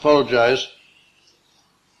apologize,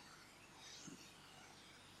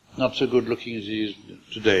 not so good looking as he is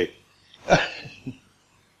today.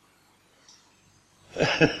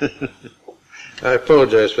 I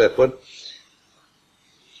apologize for that one.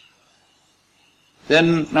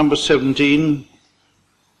 Then number 17.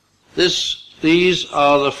 These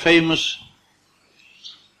are the famous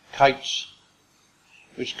kites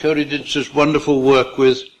which Cody did such wonderful work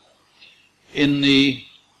with in the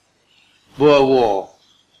Boer War.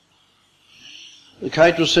 The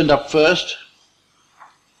kite was sent up first,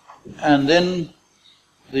 and then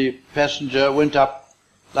the passenger went up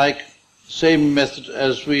like the same method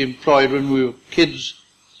as we employed when we were kids.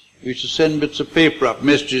 We used to send bits of paper up,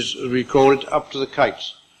 messages as we call it, up to the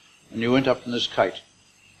kites. And you went up in this kite.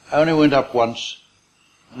 I only went up once,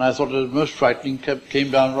 and I thought it was most frightening,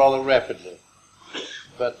 came down rather rapidly.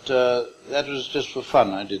 But that was just for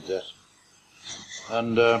fun, I did that.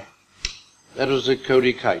 And that was the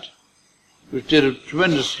Cody kite, which did a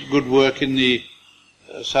tremendous good work in the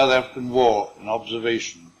South African War in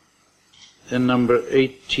observation. Then number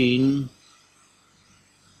 18,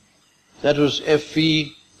 that was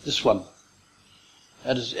FE, this one.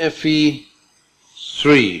 That is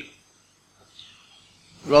FE3.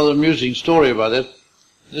 Rather amusing story about it.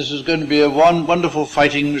 This is going to be a wonderful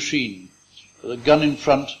fighting machine with a gun in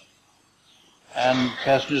front and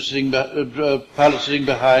passengers sitting pilots sitting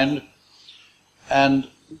behind, and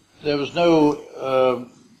there was no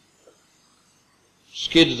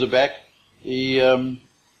skid at the back. The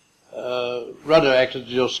rudder acted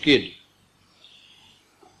as your skid.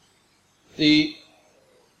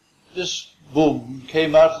 This boom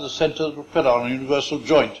came out of the center of the propeller on a universal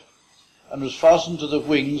joint and was fastened to the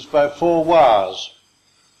wings by 4 wires.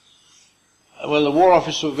 Well, the War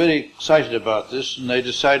Office were very excited about this, and they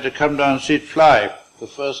decided to come down and see it fly for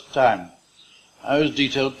the first time. I was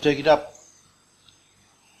detailed to take it up.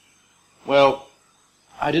 Well,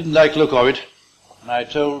 I didn't like the look of it, and I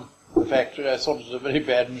told the factory I thought it was a very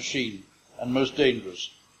bad machine and most dangerous.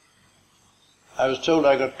 I was told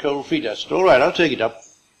I got cold feet. I said, all right, I'll take it up.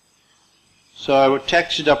 So I would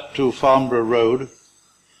taxi it up to Farnborough Road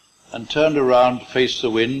and turned around to face the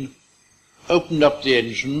wind, opened up the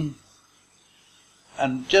engine,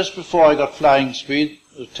 and just before I got flying speed,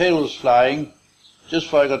 the tail was flying, just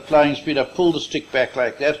before I got flying speed I pulled the stick back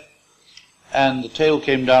like that, and the tail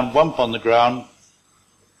came down bump on the ground.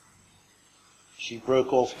 She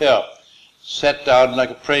broke off here, sat down like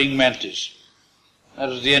a praying mantis. That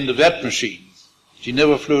was the end of that machine. She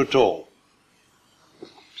never flew at all.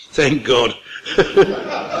 Thank God.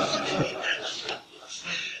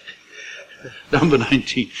 Number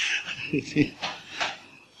 19.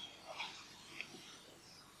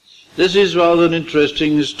 This is rather an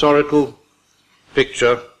interesting historical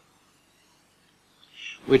picture,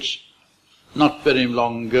 which not very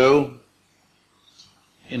long ago,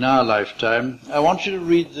 in our lifetime, I want you to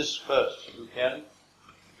read this first, if you can.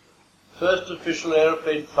 First official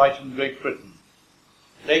aeroplane flight in Great Britain.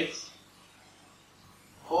 Length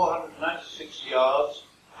 496 yards,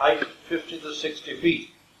 height 50 to 60 feet.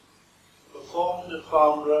 Performed at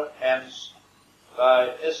Farnborough, Hants,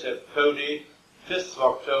 by S.F. Cody, 5th of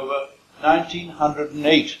October,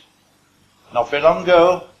 1908. Not very long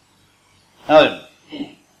ago. Now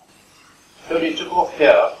then, Cody took off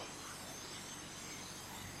here.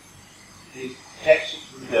 He taxied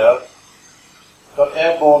through here, got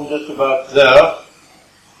airborne just about there,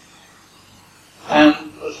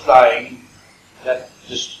 and was flying that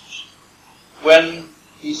distance. When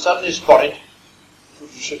he suddenly spotted, put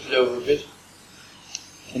the shift over a bit,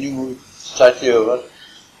 can you move slightly over?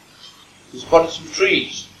 He spotted some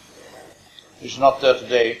trees, which are not there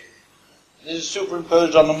today. This is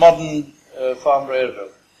superimposed on the modern Farnborough aerodrome.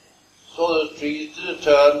 Saw those trees, did a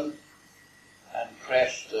turn, and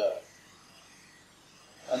crashed there.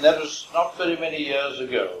 And that was not very many years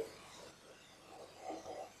ago.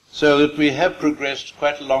 So that we have progressed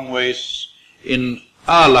quite a long ways in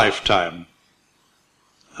our lifetime.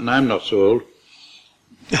 And I'm not so old.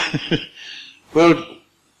 Well,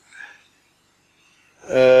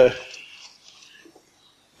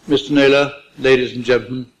 Mr. Naylor, ladies and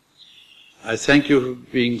gentlemen, I thank you for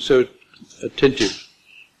being so attentive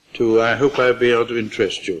to, I hope I'll be able to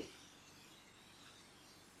interest you.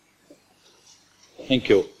 Thank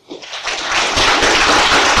you.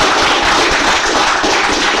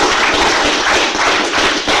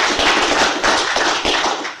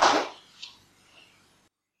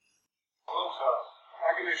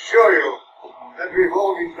 I can assure you that we've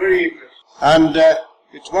all been very interested. And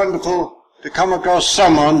it's wonderful to come across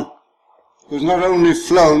someone who's not only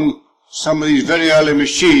flown some of these very early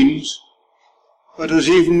machines, but has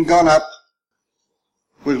even gone up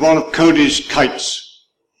with one of Cody's kites.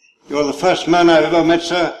 You're the first man I've ever met,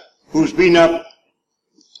 sir, who's been up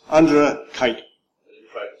under a kite.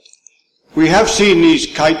 We have seen these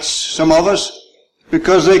kites, some of us,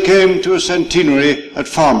 because they came to a centenary at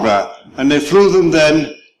Farnborough, and they flew them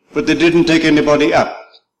then, but they didn't take anybody up.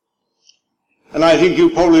 And I think you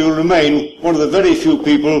probably will remain one of the very few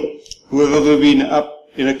people who have ever been up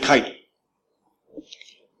in a kite.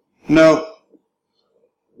 Now,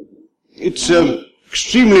 it's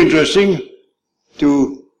extremely interesting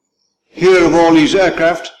to hear of all these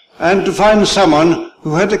aircraft and to find someone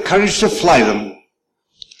who had the courage to fly them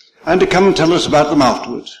and to come and tell us about them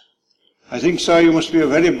afterwards. I think, sir, you must be a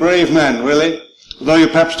very brave man, really, although you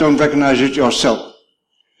perhaps don't recognize it yourself.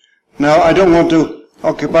 Now, I don't want to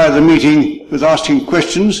occupy the meeting with asking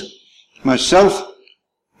questions myself.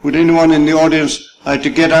 Would anyone in the audience like to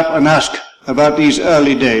get up and ask about these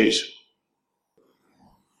early days?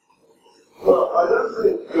 Well, I don't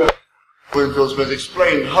think Winfield Smith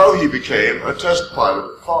explained how he became a test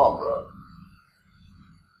pilot at Farnborough.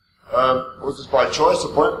 Was this by choice,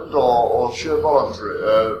 appointment, or sheer volunteer?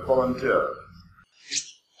 I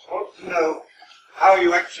want to know how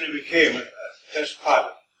you actually became a test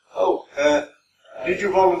pilot. Oh, did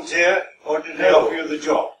you volunteer, or did they offer you the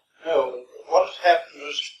job? no. What happened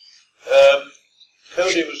was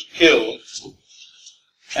Cody was killed,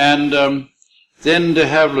 and then de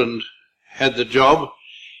Havilland had the job.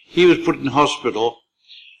 He was put in hospital,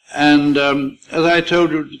 and as I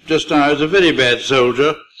told you just now, I was a very bad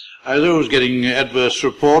soldier. I was always getting adverse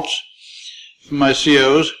reports from my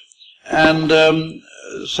COs, and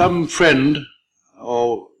some friend,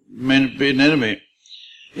 or maybe an enemy,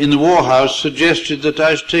 in the Warhouse suggested that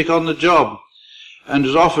I should take on the job, and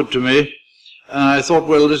was offered to me, and I thought,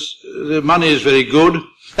 well, the money is very good.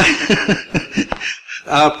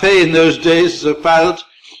 Our pay in those days as a pilot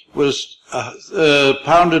was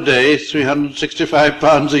 £1 a day,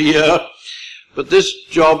 £365 a year, but this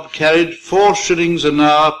job carried 4 shillings an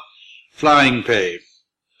hour flying pay,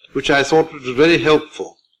 which I thought was very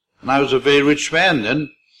helpful. And I was a very rich man then,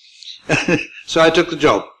 so I took the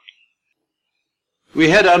job. We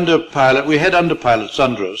had underpilots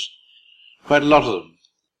under us, quite a lot of them.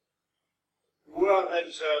 Well, then,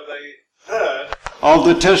 sir, the third of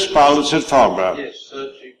the test pilots at Farnborough. Yes,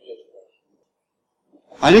 sir, Chief.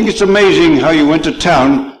 I think it's amazing how you went to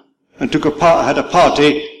town and had a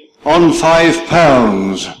party on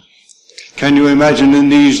 £5. Can you imagine in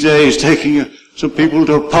these days taking some people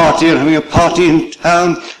to a party and having a party in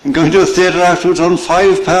town and going to a theatre afterwards on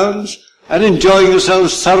 £5 and enjoying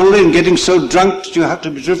yourselves thoroughly and getting so drunk that you have to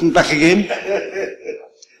be driven back again?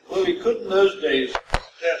 Well, we could in those days.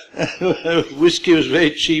 Whiskey was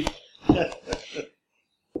very cheap.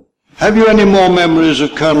 Have you any more memories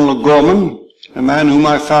of Colonel O'Gorman, a man whom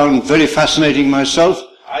I found very fascinating myself?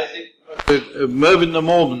 I think Mervyn the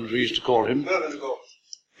Mormon, we used to call him.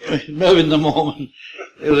 Mervyn the Mormon.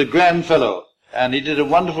 He was a grand fellow, and he did a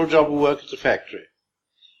wonderful job of work at the factory.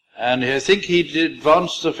 And I think he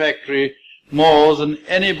advanced the factory more than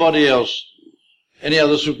anybody else, any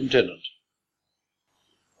other superintendent.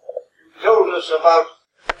 You told us about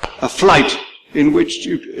a flight in which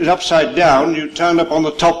upside down, you turned up on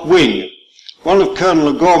the top wing. One of Colonel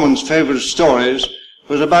O'Gorman's favourite stories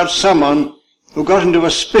was about someone who got into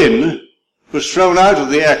a spin, was thrown out of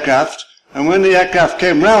the aircraft, and when the aircraft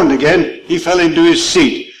came round again, he fell into his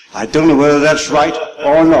seat. I don't know whether that's right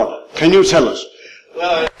or not. Can you tell us?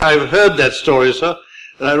 Well, I've heard that story, sir,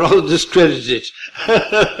 and I rather discredit it.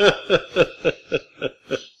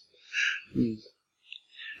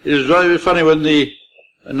 It was very funny when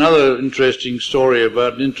another interesting story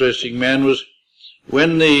about an interesting man was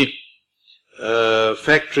when the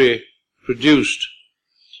factory produced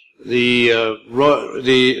the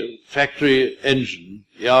factory engine,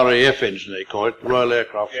 the RAF engine they call it, the Royal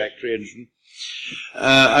Aircraft Factory Engine.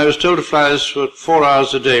 I was told to fly this for 4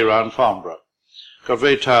 hours a day around Farnborough. Got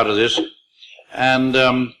very tired of this, and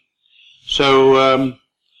so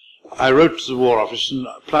I wrote to the War Office and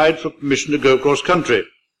applied for permission to go across country.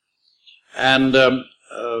 And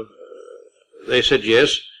they said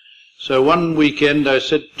yes. So one weekend I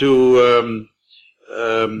said to,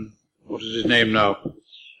 what is his name now?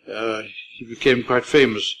 He became quite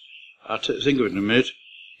famous. I'll think of it in a minute.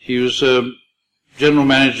 He was general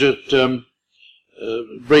manager at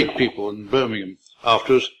Brake People in Birmingham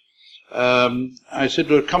afterwards. I said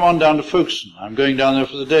to her, come on down to Folkestone. I'm going down there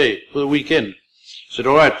for the day, for the weekend. He said,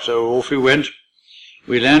 all right. So off we went.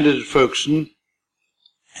 We landed at Folkestone,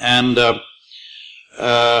 and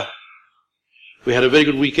we had a very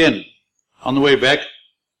good weekend. On the way back,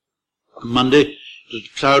 on Monday, it was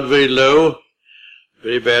cloud very low,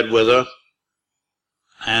 very bad weather,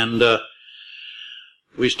 and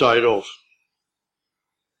we started off.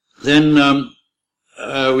 Then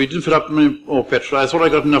we didn't fill up any more petrol. I thought I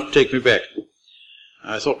got enough to take me back.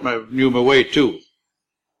 I thought I knew my way too.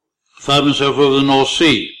 Found myself over the North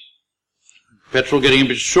Sea. Petrol getting a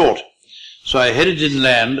bit short. So I headed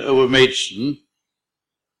inland over Maidstone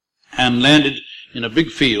and landed in a big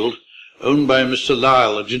field owned by Mr.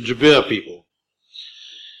 Lyle, the ginger beer people.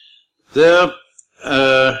 There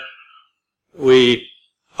we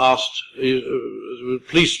asked, the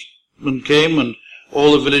policemen came and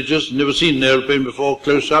all the villagers, never seen an aeroplane before,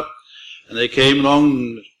 close up, and they came along,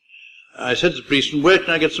 and I said to the policeman, where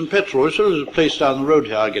can I get some petrol? He said, there's a place down the road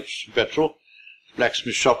here, I'll get some petrol.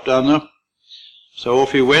 Blacksmith shop down there. So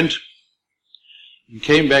off he went, and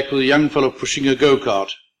came back with a young fellow pushing a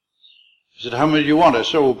go-kart. He said, how many do you want? I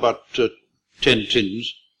said, oh, about 10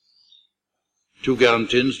 tins, 2-gallon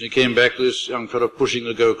tins, and he came back with this young fellow pushing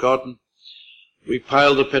the go-kart, and we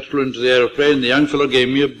piled the petrol into the aeroplane, and the young fellow gave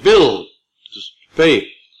me a bill to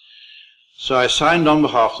pay. So I signed on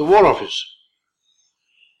behalf of the War Office.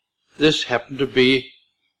 This happened to be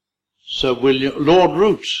Sir Lord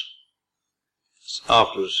Roots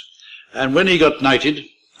afterwards. And when he got knighted,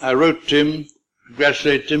 I wrote to him,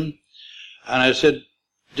 congratulated him, and I said,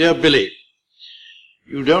 dear Billy,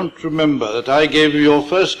 you don't remember that I gave you your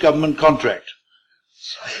first government contract.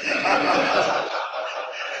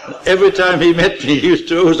 Every time he met me, he used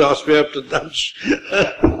to always ask me up to lunch.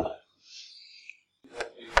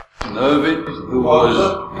 Nervin, who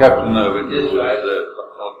was Captain Nervin, who was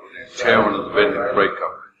the chairman of the Bendick Freight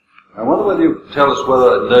Company. I wonder whether you could tell us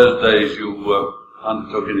whether in those days you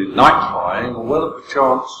undertook any night flying, or whether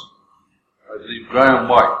perchance, I believe Graham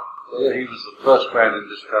White, whether he was the first man in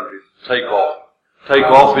this country to take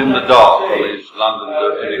off in the dark on his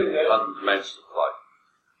London Manchester flight.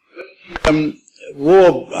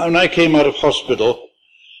 When I came out of hospital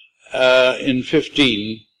in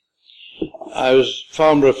 15, I was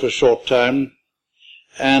Farnborough for a short time,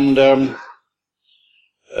 and a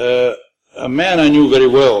man I knew very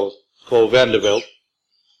well, called Vanderbilt,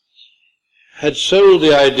 had sold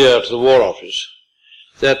the idea to the War Office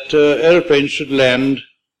that aeroplanes should land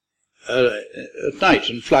at night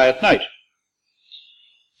and fly at night.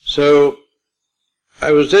 So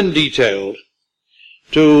I was then detailed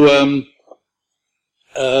to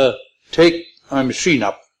take my machine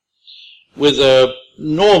up with an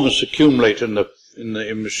enormous accumulator in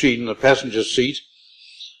the machine, the passenger seat,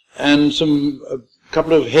 and a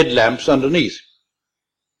couple of headlamps underneath.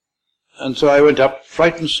 And so I went up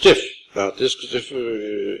frightened stiff about this, because if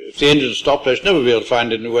the engine stopped, I should never be able to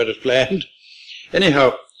find anywhere to land.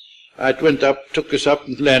 Anyhow, I went up, took this up,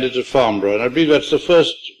 and landed at Farnborough, and I believe that's the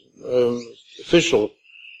first official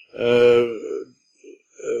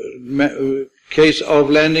case of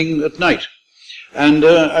landing at night. And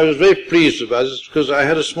I was very pleased about this, because I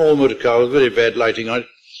had a small motor car with very bad lighting on it,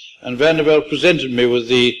 and Vanderbilt presented me with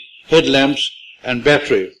the headlamps and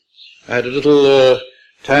battery. I had a little,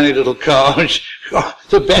 tiny little car, which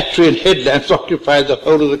the battery and headlamps occupied the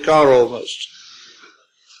whole of the car almost.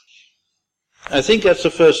 I think that's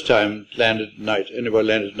the first time anybody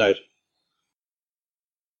landed at night.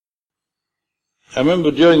 I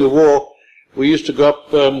remember during the war, we used to go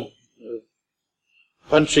up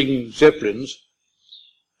punching Zeppelins,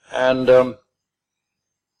 and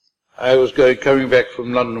I was coming back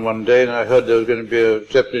from London one day, and I heard there was going to be a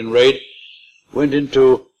Zeppelin raid. Went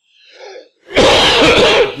into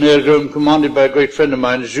an aerodrome commanded by a great friend of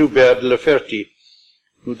mine, Joubert de la Ferté,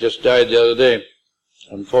 who just died the other day,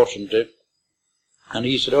 unfortunately. And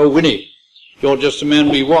he said, "Oh, Winnie, you're just the man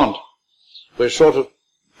we want. We're short of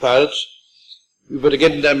pilots. You better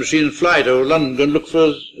get in that machine and fly to London, go and look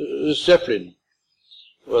for a Zeppelin."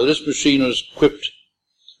 Well, this machine was equipped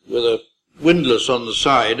with a windlass on the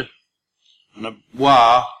side and a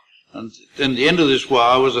wire, and then the end of this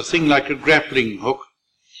wire was a thing like a grappling hook,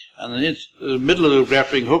 and in the middle of the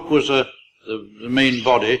grappling hook was the main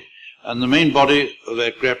body, and the main body of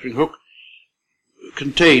that grappling hook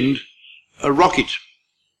contained a rocket.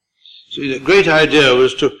 So the great idea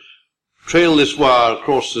was to trail this wire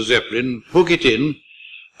across the Zeppelin, hook it in,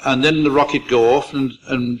 and then the rocket go off, and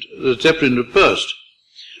the Zeppelin would burst.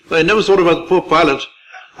 But I never thought about the poor pilot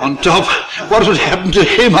on top. What would happen to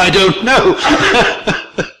him, I don't know.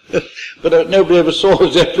 But nobody ever saw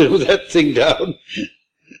a Zeppelin with that thing down.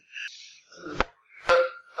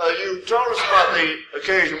 You told us about the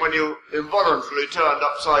occasion when you involuntarily turned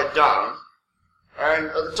upside down, and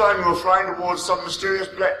at the time you were flying towards some mysterious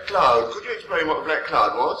black cloud. Could you explain what a black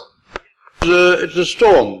cloud was? It's a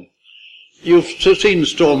storm. You've seen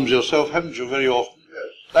storms yourself, haven't you, very often?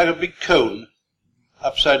 Yes. Like a big cone,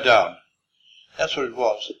 upside down. That's what it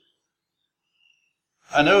was.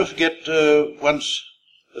 I never forget once,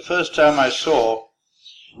 the first time I saw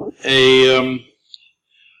a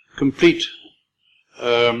complete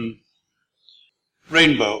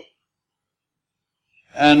rainbow,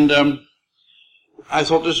 and I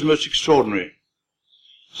thought this was most extraordinary.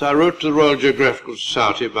 So I wrote to the Royal Geographical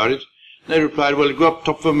Society about it. They replied, "Well, go up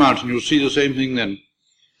top of a mountain, you'll see the same thing then."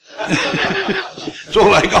 That's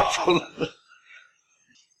all I got from them.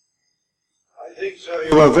 I think, sir,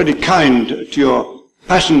 you were very kind to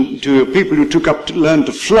your people who took up to learn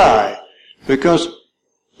to fly, because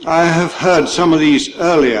I have heard some of these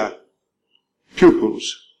earlier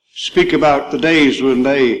pupils speak about the days when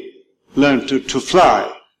they learned to fly.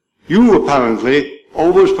 You apparently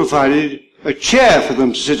always provided a chair for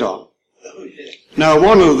them to sit on. Now,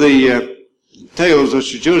 one of the tales that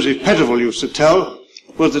Sir Joseph Petterville used to tell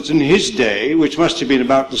was that in his day, which must have been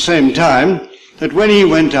about the same time, that when he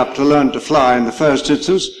went up to learn to fly in the first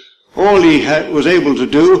instance, all he was able to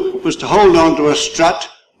do was to hold on to a strut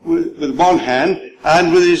with one hand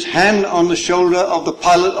and with his hand on the shoulder of the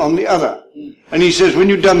pilot on the other. And he says, when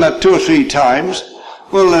you've done that 2 or 3 times,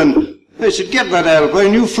 well then, they said, get that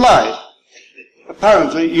aeroplane, you fly it.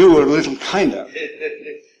 Apparently you were a little kinder.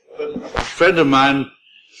 A friend of mine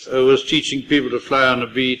was teaching people to fly on a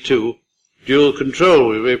B-2, dual control.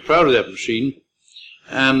 We were very proud of that machine.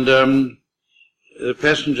 And the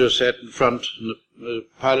passenger sat in front and the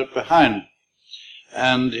pilot behind.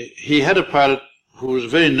 And he had a pilot who was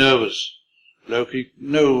very nervous. No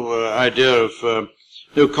idea of,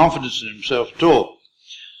 no confidence in himself at all.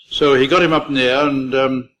 So he got him up in the air, and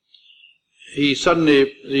he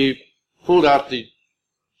pulled out the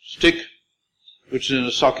stick, which is in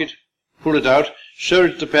a socket, pulled it out, showed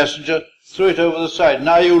it to the passenger, threw it over the side.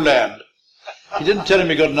 Now you land. He didn't tell him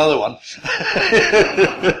he got another one.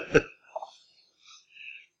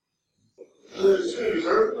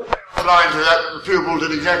 Lines of that, the pupil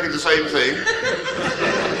did exactly the same thing.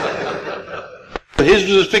 His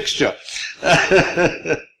was a fixture.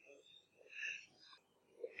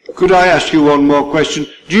 Could I ask you one more question?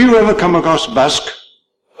 Do you ever come across Busk?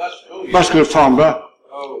 Busk of Farnborough?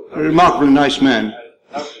 Oh, a remarkably nice man.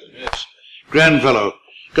 Yes. Grand fellow.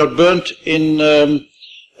 Got burnt in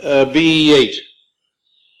BE8.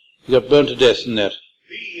 He got burnt to death in that.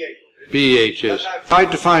 BE8, yes. I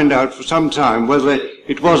tried to find out for some time whether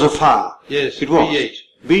it was a fire. Yes, it was. BE8.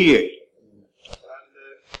 BE8.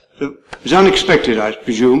 is unexpected, I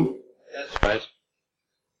presume. That's right.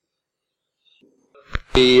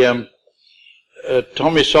 The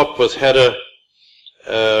Tommy Sopwith had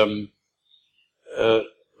a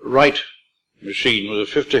Wright machine with a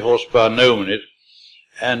 50 horsepower gnome in it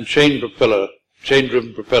and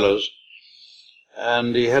chain-driven propellers.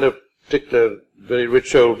 And he had a particular very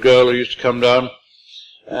rich old girl who used to come down,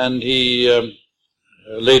 and he, her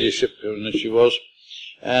ladyship, as she was,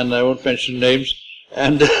 and I won't mention names,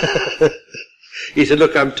 and he said,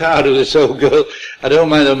 look, I'm tired of this old girl. I don't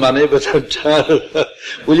mind her money, but I'm tired of her.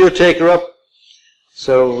 Will you take her up?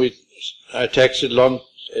 So I taxied along,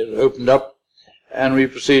 it opened up, and we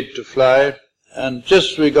proceeded to fly. And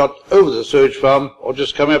just as we got over the sewage farm, or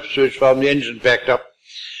just coming up the sewage farm, the engine backed up,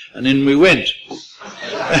 and in we went.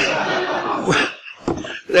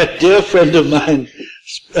 That dear friend of mine,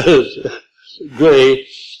 Gray,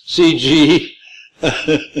 CG,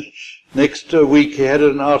 next week he had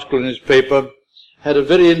an article in his paper, had a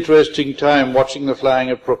very interesting time watching the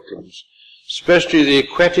flying of Brooklands, especially the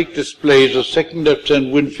aquatic displays of Second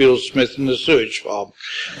Lieutenant Winfield Smith in the sewage farm,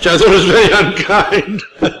 which I thought was very unkind.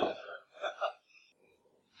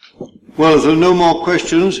 Well, if there are no more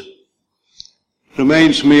questions, it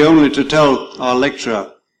remains for me only to tell our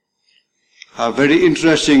lecturer how very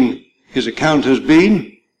interesting his account has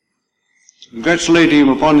been, congratulate him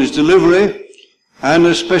upon his delivery, and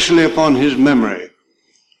especially upon his memory.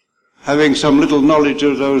 Having some little knowledge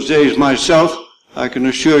of those days myself, I can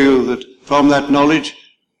assure you that from that knowledge,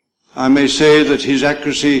 I may say that his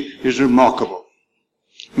accuracy is remarkable.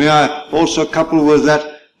 May I also couple with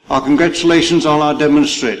that our congratulations on our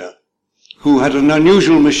demonstrator, who had an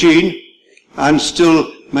unusual machine and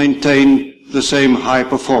still maintained the same high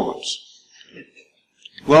performance.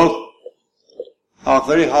 Well, our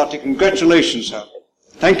very hearty congratulations, sir.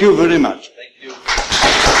 Thank you very much.